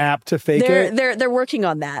like an app to fake it. They're working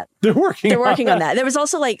on that. They're working on that. There was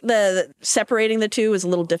also like the separating the two was a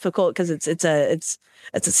little difficult because it's a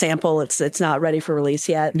sample. It's not ready for release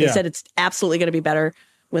yet. They said it's absolutely going to be better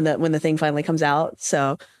when the thing finally comes out.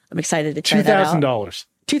 So I'm excited to try that out. $2,000.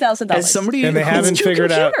 $2,000. As somebody And they haven't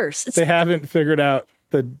figured out. computers. They haven't figured out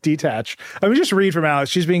the detach. I mean, just read from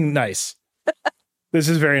Alex. She's being nice. This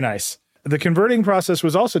is very nice. The converting process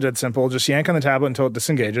was also dead simple. Just yank on the tablet until it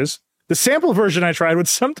disengages. The sample version I tried would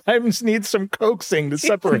sometimes need some coaxing to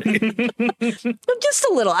separate. Just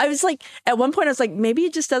a little. I was like, at one point, I was like, maybe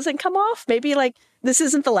it just doesn't come off. Maybe like this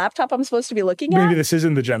isn't the laptop I'm supposed to be looking at. Maybe this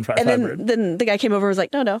isn't the Gen 5 and hybrid. then the guy came over and was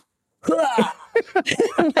like, no.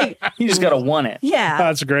 Like, You just gotta want it. yeah.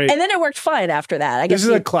 That's great. And then it worked fine after that. I guess This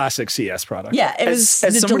is a classic CS product. yeah, it was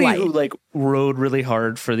As a somebody delight. who like rode really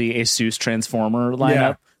hard for the Asus Transformer lineup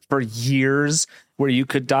Yeah. for years, where you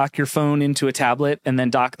could dock your phone into a tablet and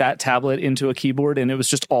then dock that tablet into a keyboard, and it was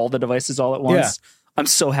just all the devices all at once. I'm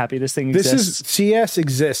so happy this thing exists. CS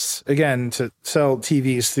exists again to sell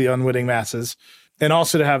TVs to the unwitting masses, and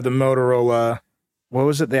also to have the Motorola. What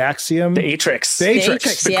was it? The Axiom? The Atrix. The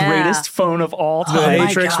Atrix. The yeah. greatest phone of all The time. my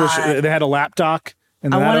Atrix, God. which they had a lap dock,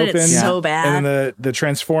 and I then that wanted it opened. so bad. And then the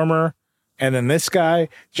Transformer, and then this guy.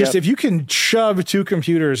 Just Yep. if you can shove two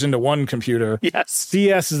computers into one computer, Yes.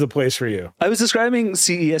 CS is the place for you. I was describing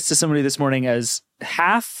CES to somebody this morning as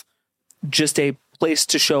half just a place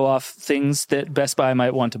to show off things that Best Buy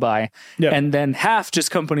might want to buy. Yeah. And then half just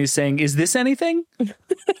companies saying, is this anything? and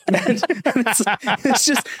it's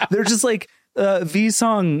just, they're just like,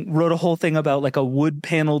 V-Song wrote a whole thing about like a wood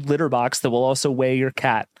paneled litter box that will also weigh your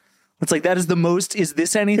cat. It's like, that is the most, is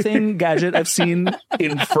this anything gadget I've seen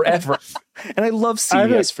in forever. And I love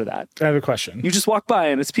CES for that. I have a question. You just walk by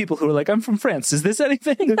and it's people who are like, I'm from France. Is this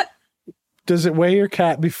anything? Does it weigh your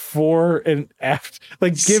cat before and after?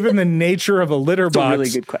 Like, given the nature of a litter It's a box, really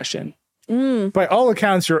good question. by all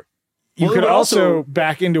accounts, you Well, it could would also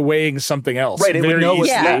back into weighing something else. Right, it would very know what's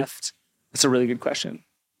easily. Yeah. left. That's a really good question.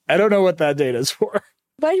 I don't know what that data is for.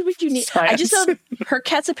 Why would you need? I just know Science. her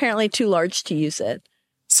cat's apparently too large to use it.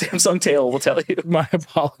 Samsung Tail will tell you. My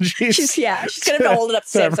apologies. She's gonna hold it up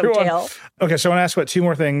to Samsung everyone. tail. Okay, so I want to ask about two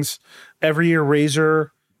more things. Every year, Razer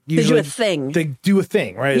usually a thing. They do a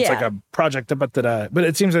thing, right? It's Yeah. like a project, but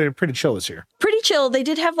it seems like they're pretty chill this year. Pretty chill. They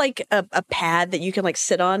did have like a pad that you can like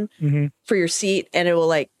sit on for your seat, and it will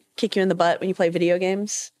like kick you in the butt when you play video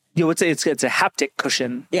games. You would say it's a haptic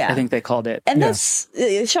cushion. Yeah. I think they called it. And Yeah.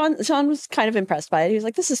 that's Sean was kind of impressed by it. He was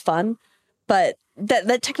like, "This is fun," but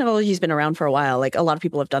that technology's been around for a while. Like a lot of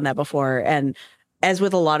people have done that before, and as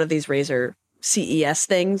with a lot of these Razer CES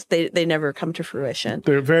things, they never come to fruition.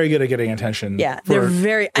 They're very good at getting attention. Yeah, they're for,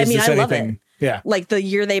 very. I is mean, this I love it. anything? Yeah. Like the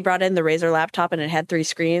year they brought in the Razer laptop and it had 3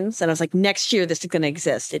 screens, and I was like, next year this is going to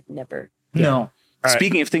exist. It never. No. right.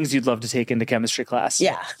 Speaking of things you'd love to take into chemistry class.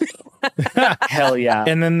 Yeah. Hell yeah.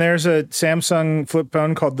 And then there's a Samsung flip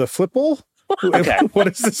phone called the Flipple. Okay. What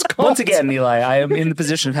is this called? Once again, Eli, I am in the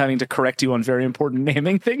position of having to correct you on very important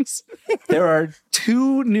naming things. There are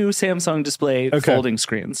 2 new Samsung display folding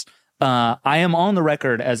screens. I am on the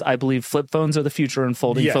record as I believe flip phones are the future and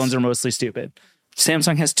folding Yes. phones are mostly stupid.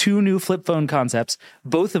 Samsung has 2 new flip phone concepts,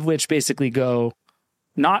 both of which basically go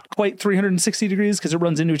not quite 360 degrees because it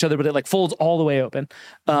runs into each other, but it like folds all the way open.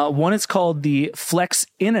 One is called the Flex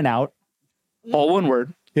In and Out, all one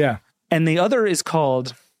word. Yeah. And the other is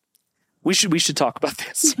called, we should talk about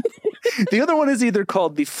this. The other one is either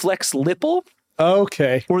called the Flex Lipple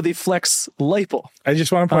Okay. or the Flex Lipple. I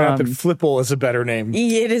just want to point out that Flipple is a better name.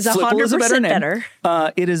 It is Flipple is a 100% better name.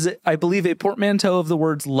 better. It is, I believe, a portmanteau of the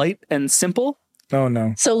words light and simple. Oh,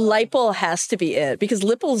 no. So Lipple has to be it because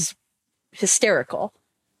Lipple's hysterical.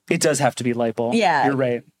 It does have to be Lipple. Yeah. You're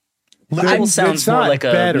right. It's Lipple sounds more not like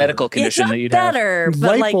a better. medical It's condition not that you'd have. better,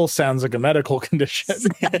 but like Lipple sounds like a medical condition.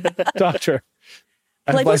 Doctor.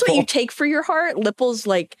 I have Lipple's what you Lipple. take for your heart. Lipple's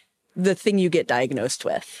like the thing you get diagnosed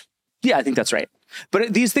with. Yeah, I think that's right.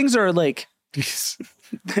 But these things are like,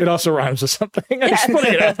 It also rhymes with something. I'm just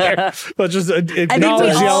putting it out there. Let's just I think we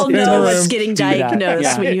acknowledge the all elephant in the know what's room. getting that. diagnosed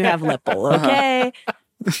Yeah. when you have Lipple, okay?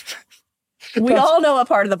 We all know what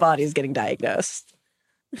part of the body is getting diagnosed.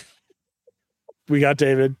 We got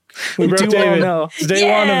David. We We broke do all David. know. It's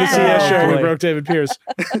day one of the CS Yeah. show. Oh, We boy. broke David Pierce.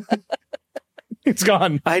 It's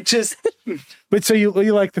gone. I just, But so you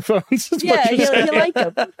like the phones? Is Yeah, what you, you're saying? you like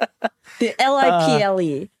them. The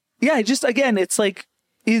LIPLE. yeah, I just, again, it's like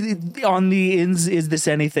on the is this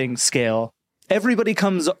anything scale. Everybody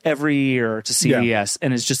comes every year to CES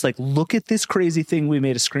and is just like, look at this crazy thing we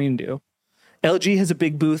made a screen do. LG has a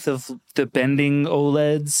big booth of the bending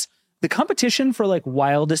OLEDs. The competition for like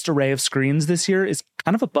wildest array of screens this year is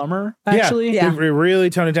kind of a bummer, actually. Yeah. They really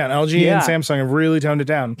toned it down. LG Yeah. and Samsung have really toned it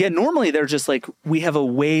down. Yeah, normally they're just like, we have a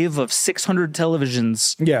wave of 600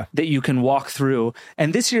 televisions Yeah. that you can walk through.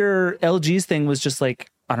 And this year, LG's thing was just like,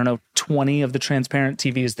 I don't know, 20 of the transparent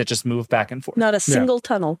TVs that just move back and forth. Not a single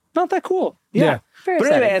tunnel. Not that cool. Yeah. Yeah. Very But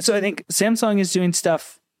anyway, exciting. and so I think Samsung is doing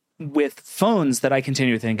stuff with phones that I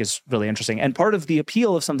continue to think is really interesting. And part of the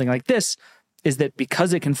appeal of something like this is that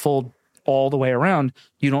because it can fold all the way around,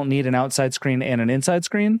 you don't need an outside screen and an inside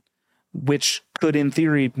screen. which could, in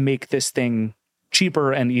theory, make this thing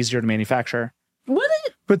cheaper and easier to manufacture. Would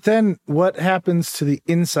it? But then what happens to the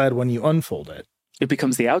inside when you unfold it? It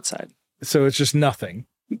becomes the outside. So it's just nothing.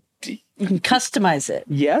 You can customize it.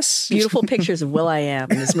 Yes. Beautiful pictures of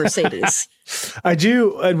Will.i.am and his Mercedes. I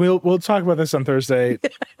do, and we'll talk about this on Thursday.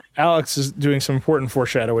 Alex is doing some important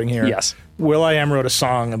foreshadowing here. Yes. Will.i.am wrote a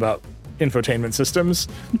song about infotainment systems.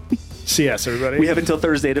 CES, everybody. We have until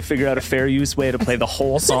Thursday to figure out a fair use way to play the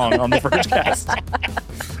whole song on the Vergecast.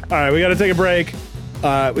 All right, we got to take a break.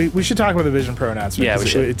 We should talk about the Vision Pro announcement. Yeah, we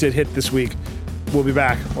should. It did hit this week. We'll be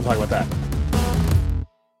back. We'll talk about that.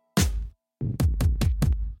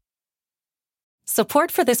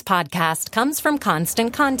 Support for this podcast comes from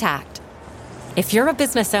Constant Contact. If you're a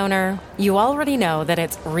business owner, you already know that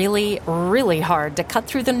it's really, really hard to cut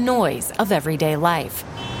through the noise of everyday life.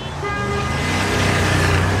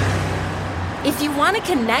 If you want to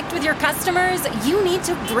connect with your customers, you need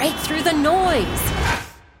to break through the noise.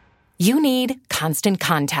 You need Constant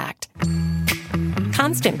Contact.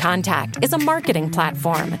 Constant Contact is a marketing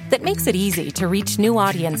platform that makes it easy to reach new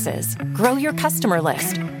audiences, grow your customer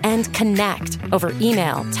list, and connect over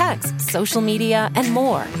email, text, social media, and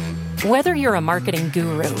more. Whether you're a marketing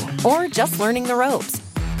guru or just learning the ropes,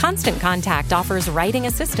 Constant Contact offers writing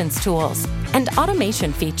assistance tools and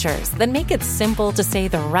automation features that make it simple to say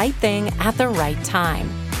the right thing at the right time.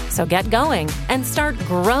 So get going and start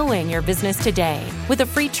growing your business today with a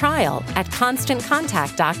free trial at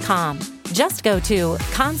ConstantContact.com. Just go to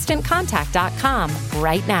ConstantContact.com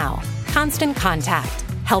right now. Constant Contact,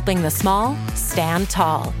 helping the small stand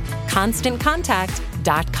tall.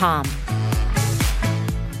 ConstantContact.com.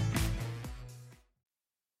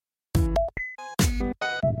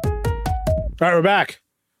 All right, we're back.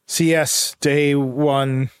 CES day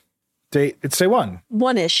one. It's day one.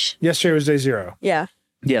 One-ish. Yesterday was day zero. Yeah.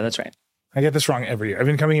 Yeah, that's right. I get this wrong every year. I've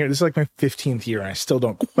been coming here. This is like my 15th year, and I still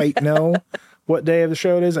don't quite know what day of the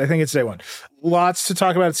show it is. I think it's day one. Lots to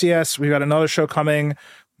talk about at CES. We've got another show coming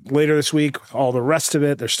later this week with all the rest of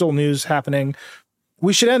it. There's still news happening.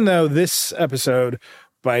 We should end, though, this episode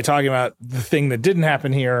by talking about the thing that didn't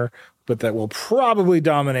happen here, but that will probably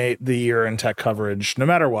dominate the year in tech coverage, no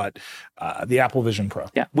matter what, the Apple Vision Pro.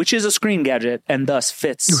 Yeah, which is a screen gadget and thus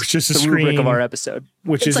fits the rubric of our episode.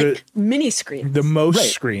 Which It's is like mini screen. the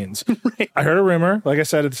most screens. Right. I heard a rumor, like I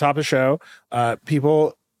said at the top of the show,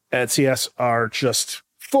 people at CES are just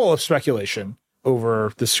full of speculation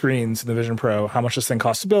over the screens in the Vision Pro, how much this thing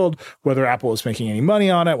costs to build, whether Apple is making any money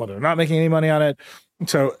on it, whether they're not making any money on it.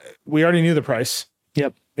 So we already knew the price.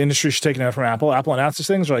 Yep. Industry should take it out from Apple. Apple announces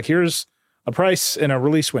things like, here's a price in a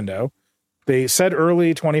release window. They said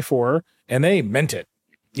early 24 and they meant it.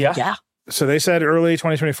 Yeah. So they said early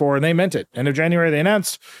 2024 and they meant it. End of January, they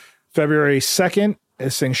announced February 2nd,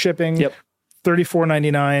 this thing shipping. Yep.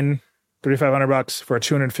 $34.99, $3,500 for a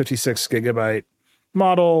 256 gigabyte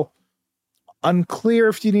model. Unclear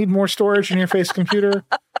if you need more storage in your face computer.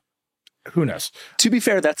 Who knows? To be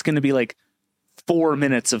fair, that's going to be like 4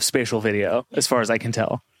 minutes of spatial video, as far as I can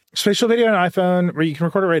tell. Spatial video on iPhone, where you can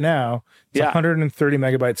record it right now. It's 130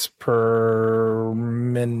 megabytes per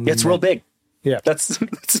minute. It's real big. Yeah. That's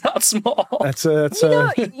not small. That's You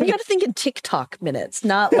got to think in TikTok minutes,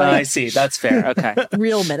 not like I see. That's fair. Okay.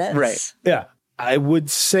 real minutes. Right. yeah. I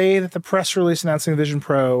would say that the press release announcing the Vision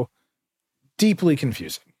Pro, deeply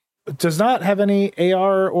confusing. It does not have any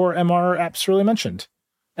AR or MR apps really mentioned.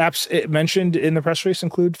 Apps it mentioned in the press release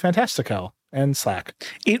include Fantastical and Slack.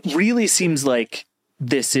 It really seems like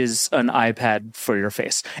this is an iPad for your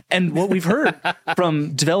face. And what we've heard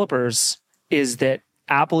from developers is that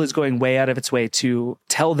Apple is going way out of its way to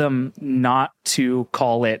tell them not to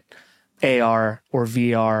call it AR or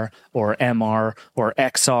VR or MR or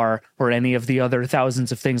XR or any of the other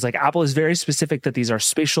thousands of things. Like, Apple is very specific that these are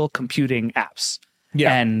spatial computing apps.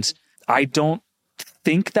 Yeah. And I don't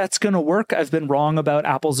think that's going to work. I've been wrong about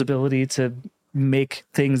Apple's ability to make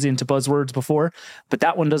things into buzzwords before, but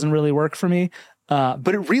that one doesn't really work for me.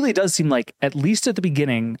 But it really does seem like, at least at the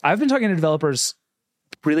beginning, I've been talking to developers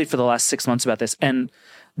really for the last 6 months about this, and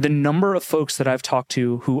the number of folks that I've talked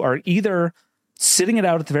to who are either sitting it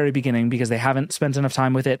out at the very beginning because they haven't spent enough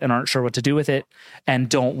time with it and aren't sure what to do with it and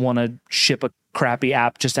don't want to ship a crappy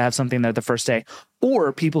app just to have something there the first day,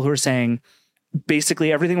 or people who are saying,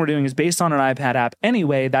 basically everything we're doing is based on an iPad app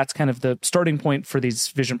anyway. That's kind of the starting point for these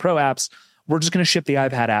Vision Pro apps. We're just going to ship the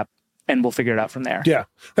iPad app and we'll figure it out from there. Yeah.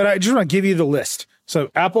 But I just want to give you the list. So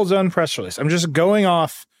Apple's own press release. I'm just going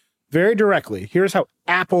off very directly. Here's how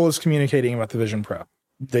Apple is communicating about the Vision Pro.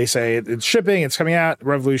 They say it's shipping, it's coming out,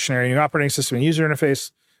 revolutionary new operating system and user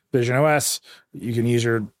interface, Vision OS. You can use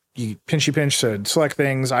your you pinchy pinch to select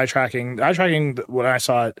things, eye tracking. Eye tracking, when I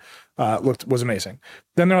saw it, was amazing.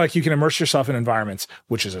 Then they're like, you can immerse yourself in environments,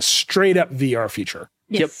 which is a straight up VR feature.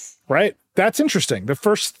 Yes. Right? That's interesting. The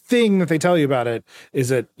first thing that they tell you about it is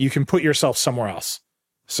that you can put yourself somewhere else.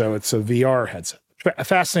 So it's a VR headset.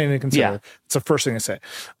 Fascinating to consider. Yeah. It's the first thing they say.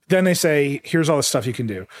 Then they say, here's all the stuff you can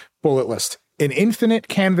do. Bullet list. An infinite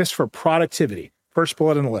canvas for productivity. First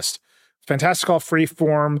bullet in the list. Fantastical,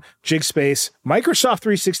 Freeform, Jigspace, Microsoft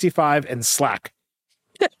 365, and Slack.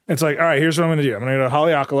 It's like, all right, here's what I'm going to do. I'm going to go to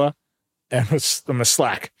Haleakala, and I'm going to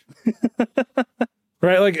Slack.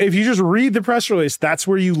 Right? Like, if you just read the press release, that's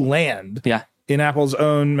where you land. Yeah. In Apple's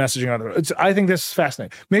own messaging. I think this is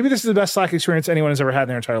fascinating. Maybe this is the best Slack experience anyone has ever had in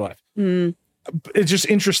their entire life. It's just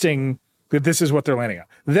interesting that this is what they're landing on.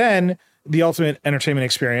 Then the ultimate entertainment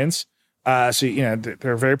experience. So,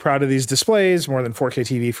 they're very proud of these displays, more than 4K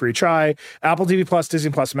TV for each eye, Apple TV Plus,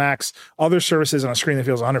 Disney Plus Max, other services on a screen that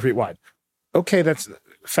feels 100 feet wide. Okay, that's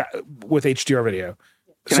with HDR video.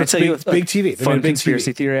 Can I tell you a big TV? Fun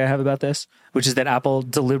conspiracy theory I have about this, which is that Apple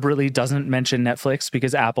deliberately doesn't mention Netflix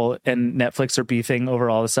because Apple and Netflix are beefing over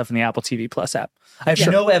all the stuff in the Apple TV Plus app. I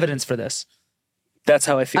have no evidence for this. That's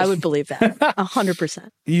how I feel. I would believe that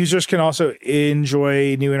 100%. Users can also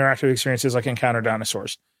enjoy new interactive experiences like Encounter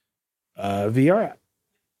Dinosaurs. VR app.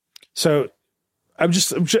 So I'm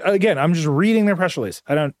just reading their press release.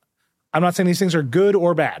 I'm not saying these things are good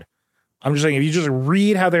or bad. I'm just saying if you just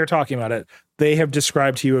read how they're talking about it, they have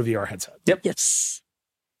described to you a VR headset. Yep. Yes.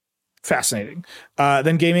 Fascinating.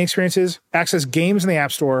 Then gaming experiences, access games in the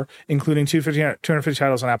App Store, including 250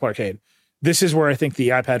 titles on Apple Arcade. This is where I think the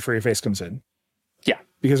iPad for your face comes in. Yeah.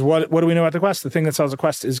 Because what do we know about the Quest? The thing that sells the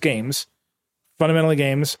Quest is games. Fundamentally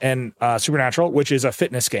games, and Supernatural, which is a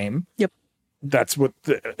fitness game. Yep. That's what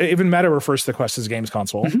even Meta refers to the Quest as a games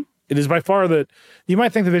console. It is by far you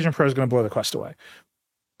might think the Vision Pro is going to blow the Quest away,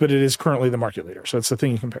 but it is currently the market leader. So it's the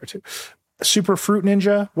thing you compare to. Super Fruit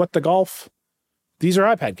Ninja, What the Golf. These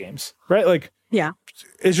are iPad games, right? Like, yeah,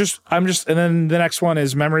 and then the next one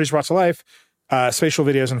is Memories Brought to Life, spatial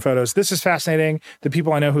videos and photos. This is fascinating. The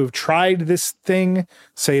people I know who have tried this thing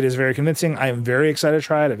say it is very convincing. I am very excited to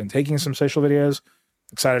try it. I've been taking some spatial videos.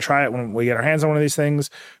 Excited to try it when we get our hands on one of these things.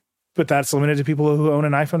 But that's limited to people who own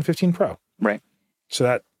an iPhone 15 Pro. Right. So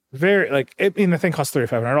that the thing costs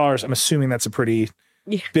 $3,500. I'm assuming that's a pretty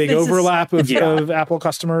big overlap of Apple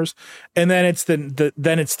customers. And then it's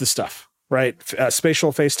the stuff, right?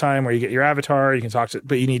 Spatial FaceTime where you get your avatar, you can talk to,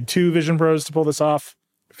 but you need 2 Vision Pros to pull this off.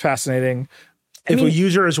 Fascinating. If a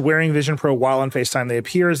user is wearing Vision Pro while on FaceTime, they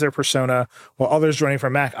appear as their persona, while others joining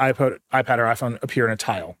from Mac, iPad, or iPhone appear in a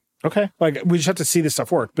tile. Okay. Like, we just have to see this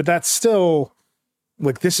stuff work, but that's still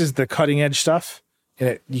like, this is the cutting edge stuff,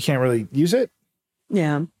 and you can't really use it.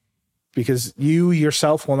 Yeah. Because you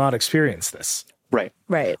yourself will not experience this. Right.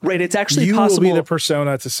 Right. Right. It's actually you possible. will be the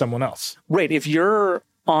persona to someone else. Right. If you're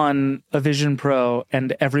on a Vision Pro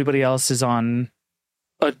and everybody else is on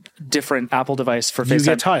a different Apple device for FaceTime, you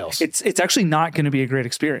get tiles. It's actually not going to be a great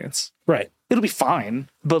experience. Right. It'll be fine,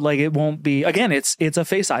 but like it won't be. Again, it's a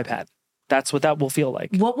Face iPad. That's what that will feel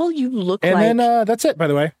like. What will you look like? And then that's it, by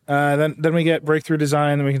the way. Then we get breakthrough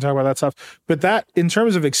design, and we can talk about that stuff. But that, in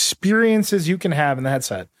terms of experiences you can have in the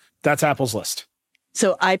headset, that's Apple's list.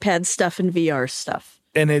 So iPad stuff and VR stuff.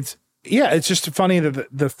 And it's just funny that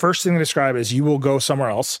the first thing they describe is you will go somewhere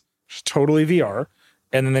else, just totally VR.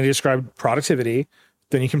 And then they describe productivity.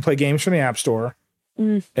 Then you can play games from the App Store.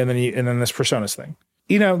 And then this personas thing.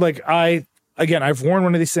 I've worn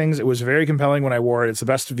one of these things. It was very compelling when I wore it. It's the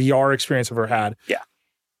best VR experience I've ever had. Yeah.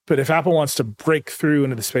 But if Apple wants to break through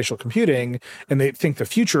into the spatial computing and they think the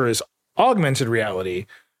future is augmented reality,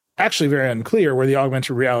 actually very unclear where the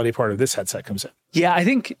augmented reality part of this headset comes in. Yeah, I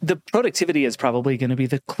think the productivity is probably going to be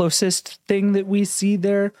the closest thing that we see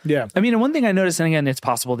there. Yeah. I mean, and one thing I noticed, and again, it's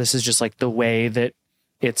possible this is just like the way that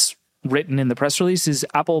it's written in the press release, is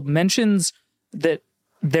Apple mentions that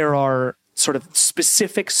there are sort of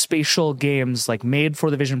specific spatial games like made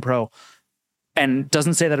for the Vision Pro, and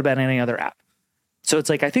doesn't say that about any other app. So it's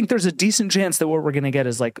like, I think there's a decent chance that what we're going to get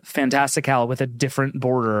is like Fantastical with a different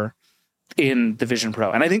border in the Vision Pro.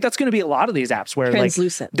 And I think that's going to be a lot of these apps where like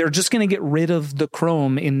they're just going to get rid of the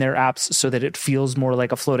Chrome in their apps so that it feels more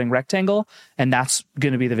like a floating rectangle. And that's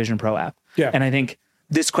going to be the Vision Pro app. Yeah. And I think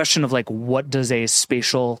this question of like, what does a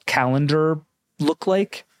spatial calendar look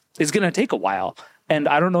like is going to take a while. And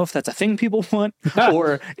I don't know if that's a thing people want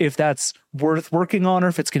or if that's worth working on or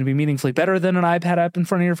if it's going to be meaningfully better than an iPad app in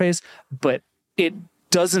front of your face. But it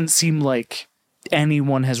doesn't seem like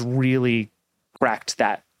anyone has really cracked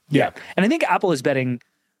that yet. And I think Apple is betting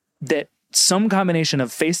that some combination of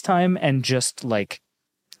FaceTime and just like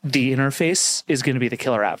the interface is going to be the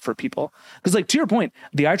killer app for people. Because like, to your point,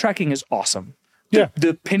 the eye tracking is awesome. Yeah.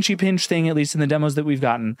 The pinchy pinch thing, at least in the demos that we've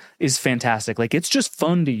gotten, is fantastic. Like, it's just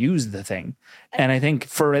fun to use the thing. And I think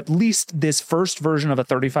for at least this first version of a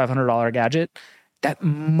 $3,500 gadget, that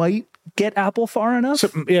might get Apple far enough. So,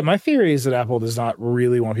 yeah, my theory is that Apple does not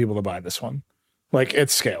really want people to buy this one. Like,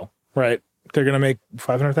 it's scale, right? They're going to make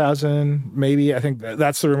 500,000, maybe. I think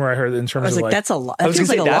that's the rumor I heard in terms of like, that's a lot. I was That feels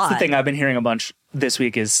going to say, like a that's lot. the thing I've been hearing a bunch this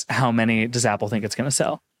week is how many does Apple think it's going to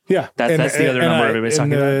sell? yeah. That's the other number everybody's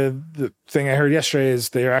talking about. The thing I heard yesterday is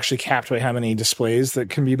they're actually capped by how many displays that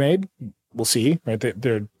can be made. We'll see, right?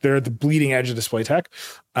 They're at the bleeding edge of display tech.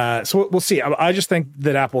 So we'll see. I just think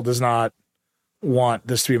that Apple does not want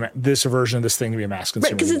this to be this version of this thing to be a mass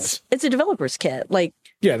consumer. Right, because it's a developer's kit. Like,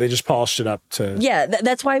 yeah, they just polished it up to. yeah,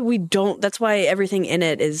 that's why we don't. That's why everything in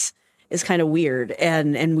it is kind of weird,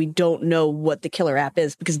 and we don't know what the killer app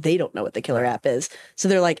is because they don't know what the killer app is. So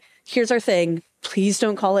they're like, "Here's our thing. Please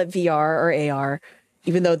don't call it VR or AR,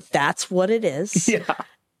 even though that's what it is." Yeah.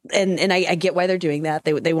 And I get why they're doing that.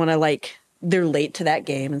 They want to, like, they're late to that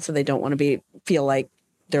game, and so they don't want to feel like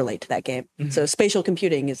they're late to that game. Mm-hmm. So spatial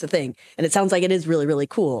computing is the thing, and it sounds like it is really, really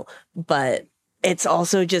cool, but it's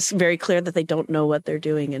also just very clear that they don't know what they're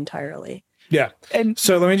doing entirely. Yeah. And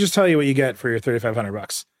So let me just tell you what you get for your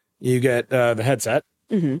 $3,500. You get the headset.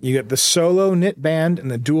 Mm-hmm. You get the solo knit band and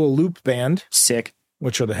the dual loop band, sick.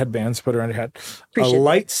 which are the headbands put around your head. Appreciate A that.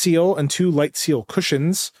 light seal and 2 light seal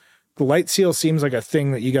cushions. The light seal seems like a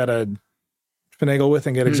thing that you got to finagle with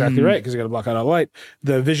and get exactly right because you got to block out all light.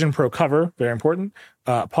 The Vision Pro cover, very important.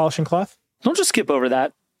 Polishing cloth. Don't just skip over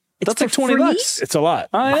that. That's for like 20 free? bucks. It's a lot.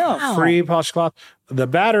 I know. Wow. Free polish cloth. The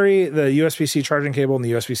battery, the USB-C charging cable, and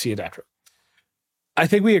the USB-C adapter. I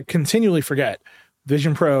think we continually forget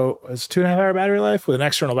Vision Pro has 2.5-hour battery life with an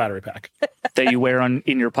external battery pack. That you wear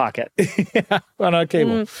in your pocket. Yeah, on a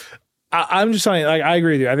cable. I'm just telling you, like, I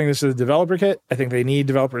agree with you. I think this is a developer kit. I think they need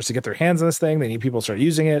developers to get their hands on this thing. They need people to start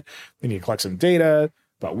using it. They need to collect some data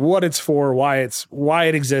about what it's for, why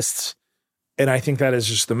it exists. And I think that is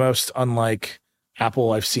just the most unlike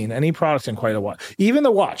Apple I've seen any product in quite a while. Even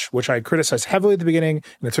the watch, which I criticized heavily at the beginning,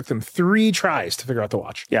 and it took them 3 tries to figure out the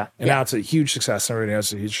watch. Yeah. And now it's a huge success. And everybody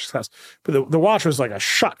knows it's a huge success. But the watch was like a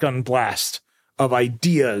shotgun blast of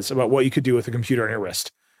ideas about what you could do with a computer on your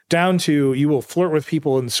wrist. Down to you will flirt with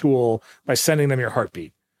people in school by sending them your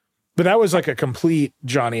heartbeat. But that was like a complete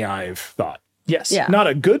Johnny Ive thought. Yes. Yeah. Not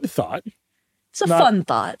a good thought. It's a Not- fun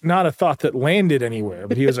thought. Not a thought that landed anywhere.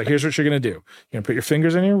 But he was like, here's what you're going to do. You're going to put your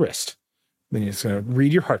fingers on your wrist. Then you're just going to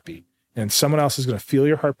read your heartbeat. And someone else is going to feel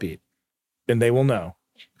your heartbeat. And they will know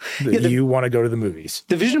that you want to go to the movies.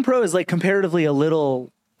 The Vision Pro is like comparatively a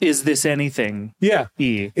little, is this anything? Yeah.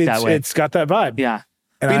 That way. It's got that vibe. Yeah.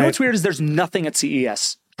 And But you know what's weird is there's nothing at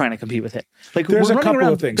CES trying to compete with it. Like There's we're a running couple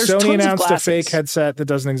around, of things. there's Sony tons of announced a glasses. fake headset that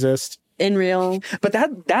doesn't exist. In real. But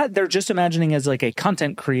that they're just imagining as like a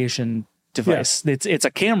content creation device. It's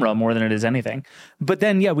a camera more than it is anything. But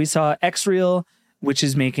then we saw X-Real, which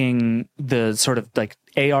is making the sort of like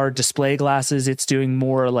AR display glasses. It's doing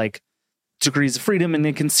more like degrees of freedom and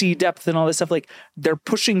they can see depth and all this stuff. Like they're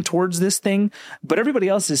pushing towards this thing, but everybody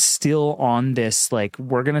else is still on this. Like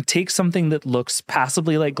we're going to take something that looks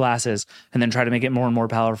passably like glasses and then try to make it more and more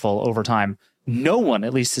powerful over time. No one,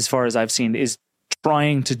 at least as far as I've seen, is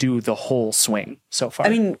trying to do the whole swing so far. I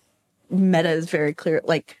mean, Meta is very clear.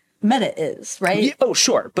 Like, Meta is, right? Yeah, oh,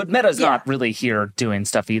 sure. But Meta's not really here doing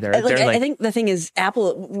stuff either. I think the thing is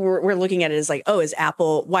Apple, we're looking at it as like, oh,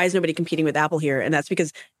 why is nobody competing with Apple here? And that's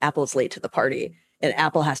because Apple is late to the party and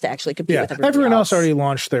Apple has to actually compete with everyone else already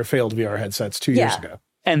launched their failed VR headsets 2 years ago.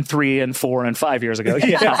 And 3 and 4 and 5 years ago.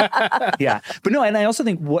 Yeah. Yeah. But no, and I also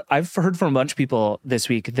think what I've heard from a bunch of people this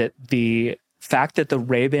week that the fact that the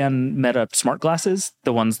Ray-Ban Meta smart glasses,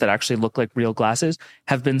 the ones that actually look like real glasses,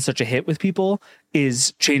 have been such a hit with people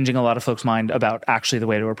is changing a lot of folks' mind about actually the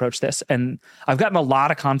way to approach this. And I've gotten a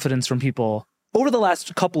lot of confidence from people over the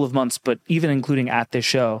last couple of months, but even including at this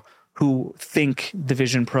show, who think the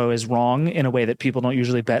Vision Pro is wrong in a way that people don't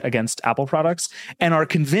usually bet against Apple products and are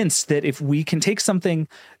convinced that if we can take something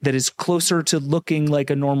that is closer to looking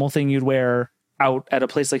like a normal thing you'd wear out at a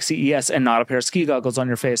place like CES and not a pair of ski goggles on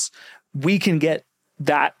your face, we can get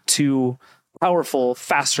that to powerful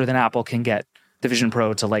faster than Apple can get the Vision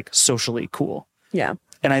Pro to like socially cool. Yeah.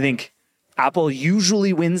 And I think Apple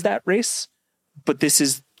usually wins that race, but this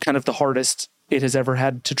is kind of the hardest it has ever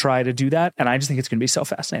had to try to do that. And I just think it's going to be so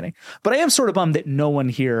fascinating. But I am sort of bummed that no one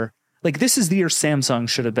here, like this is the year Samsung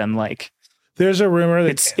should have been like, There's a rumor that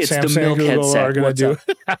It's the Samsung milk and Google headset. are going to do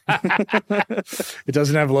it. It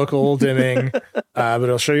doesn't have local dimming, but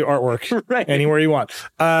it'll show you artwork anywhere you want.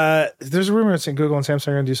 There's a rumor that Google and Samsung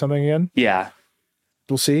are going to do something again. Yeah.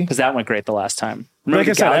 We'll see. Because that went great the last time. Remember Like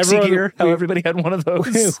I the said, Galaxy everyone- Gear? How everybody had one of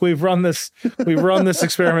those? We've run this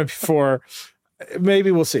experiment before.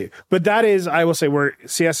 Maybe we'll see. But that is, I will say, where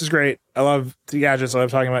CS is great. I love the gadgets. I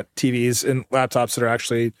love talking about TVs and laptops that are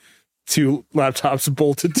actually two laptops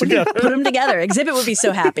bolted together. Put them together. Exhibit would be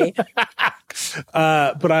so happy.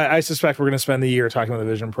 But I suspect we're going to spend the year talking about the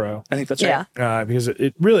Vision Pro. I think that's right. Yeah. Because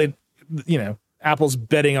it really, Apple's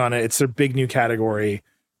betting on it. It's their big new category.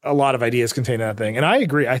 A lot of ideas contained in that thing. And I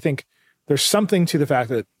agree. I think there's something to the fact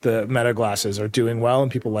that the Meta glasses are doing well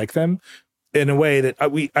and people like them in a way that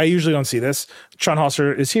I usually don't see this. Sean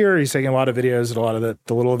Halster is here. He's taking a lot of videos at a lot of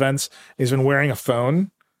the little events. He's been wearing a phone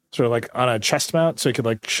sort of like on a chest mount so he could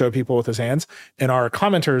like show people with his hands. And our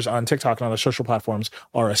commenters on TikTok and on the social platforms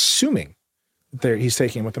are assuming he's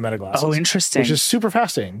taking with the Meta glasses. Oh, interesting. Which is super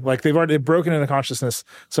fascinating. Like they've broken into consciousness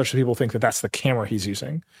such that people think that that's the camera he's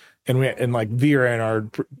using. And like Vera and our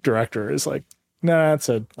director is like, nah, it's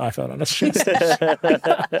an iPhone on his chest.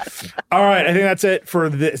 All right, I think that's it for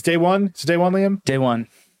this day one. It's day one, Liam? Day one.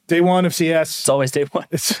 Day one of CS. It's always day one.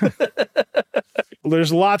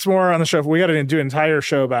 There's lots more on the show. We got to do an entire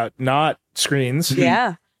show about not screens.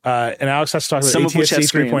 Yeah. And Alex has to talk about Some of which have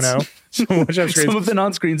ATSC 3.0. Some of which have screens. Some of the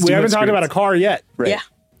non-screens. We haven't talked about a car yet. Right. Yeah.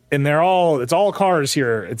 And it's all cars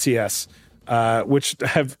here at CS. Which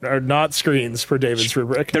are not screens for David's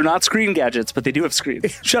rubric. They're not screen gadgets, but they do have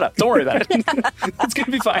screens. Shut up. Don't worry about it. It's going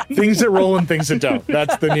to be fine. Things that roll and things that don't.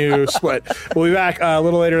 That's the new split. We'll be back a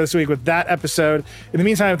little later this week with that episode. In the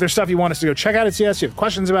meantime, if there's stuff you want us to go check out at CS, you have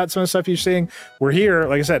questions about some of the stuff you're seeing, we're here.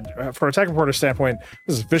 Like I said, from a tech reporter standpoint,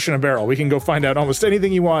 this is fish in a barrel. We can go find out almost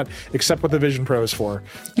anything you want except what the Vision Pro is for.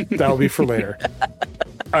 That'll be for later.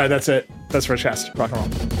 All right, that's it. That's Vergecast. Rock and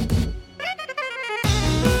roll.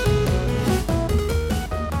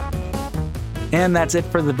 And that's it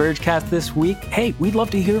for the Vergecast this week. Hey, we'd love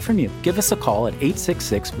to hear from you. Give us a call at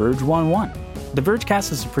 866-VERGE11. The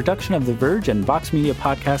Vergecast is a production of The Verge and Vox Media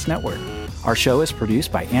Podcast Network. Our show is produced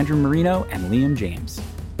by Andrew Marino and Liam James.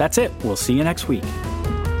 That's it. We'll see you next week.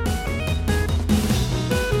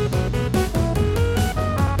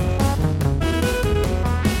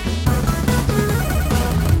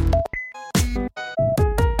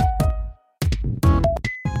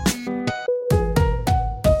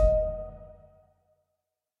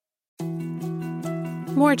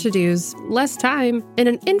 More to-dos, less time, and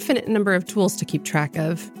an infinite number of tools to keep track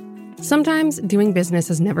of. Sometimes doing business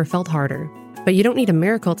has never felt harder, but you don't need a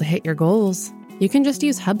miracle to hit your goals. You can just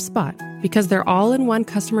use HubSpot, because their all-in-one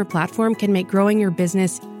customer platform can make growing your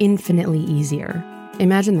business infinitely easier.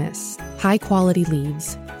 Imagine this: high-quality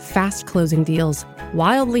leads, fast closing deals,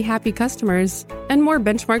 wildly happy customers, and more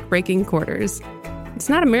benchmark-breaking quarters. It's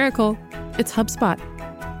not a miracle, it's HubSpot.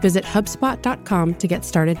 Visit HubSpot.com to get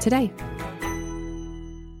started today.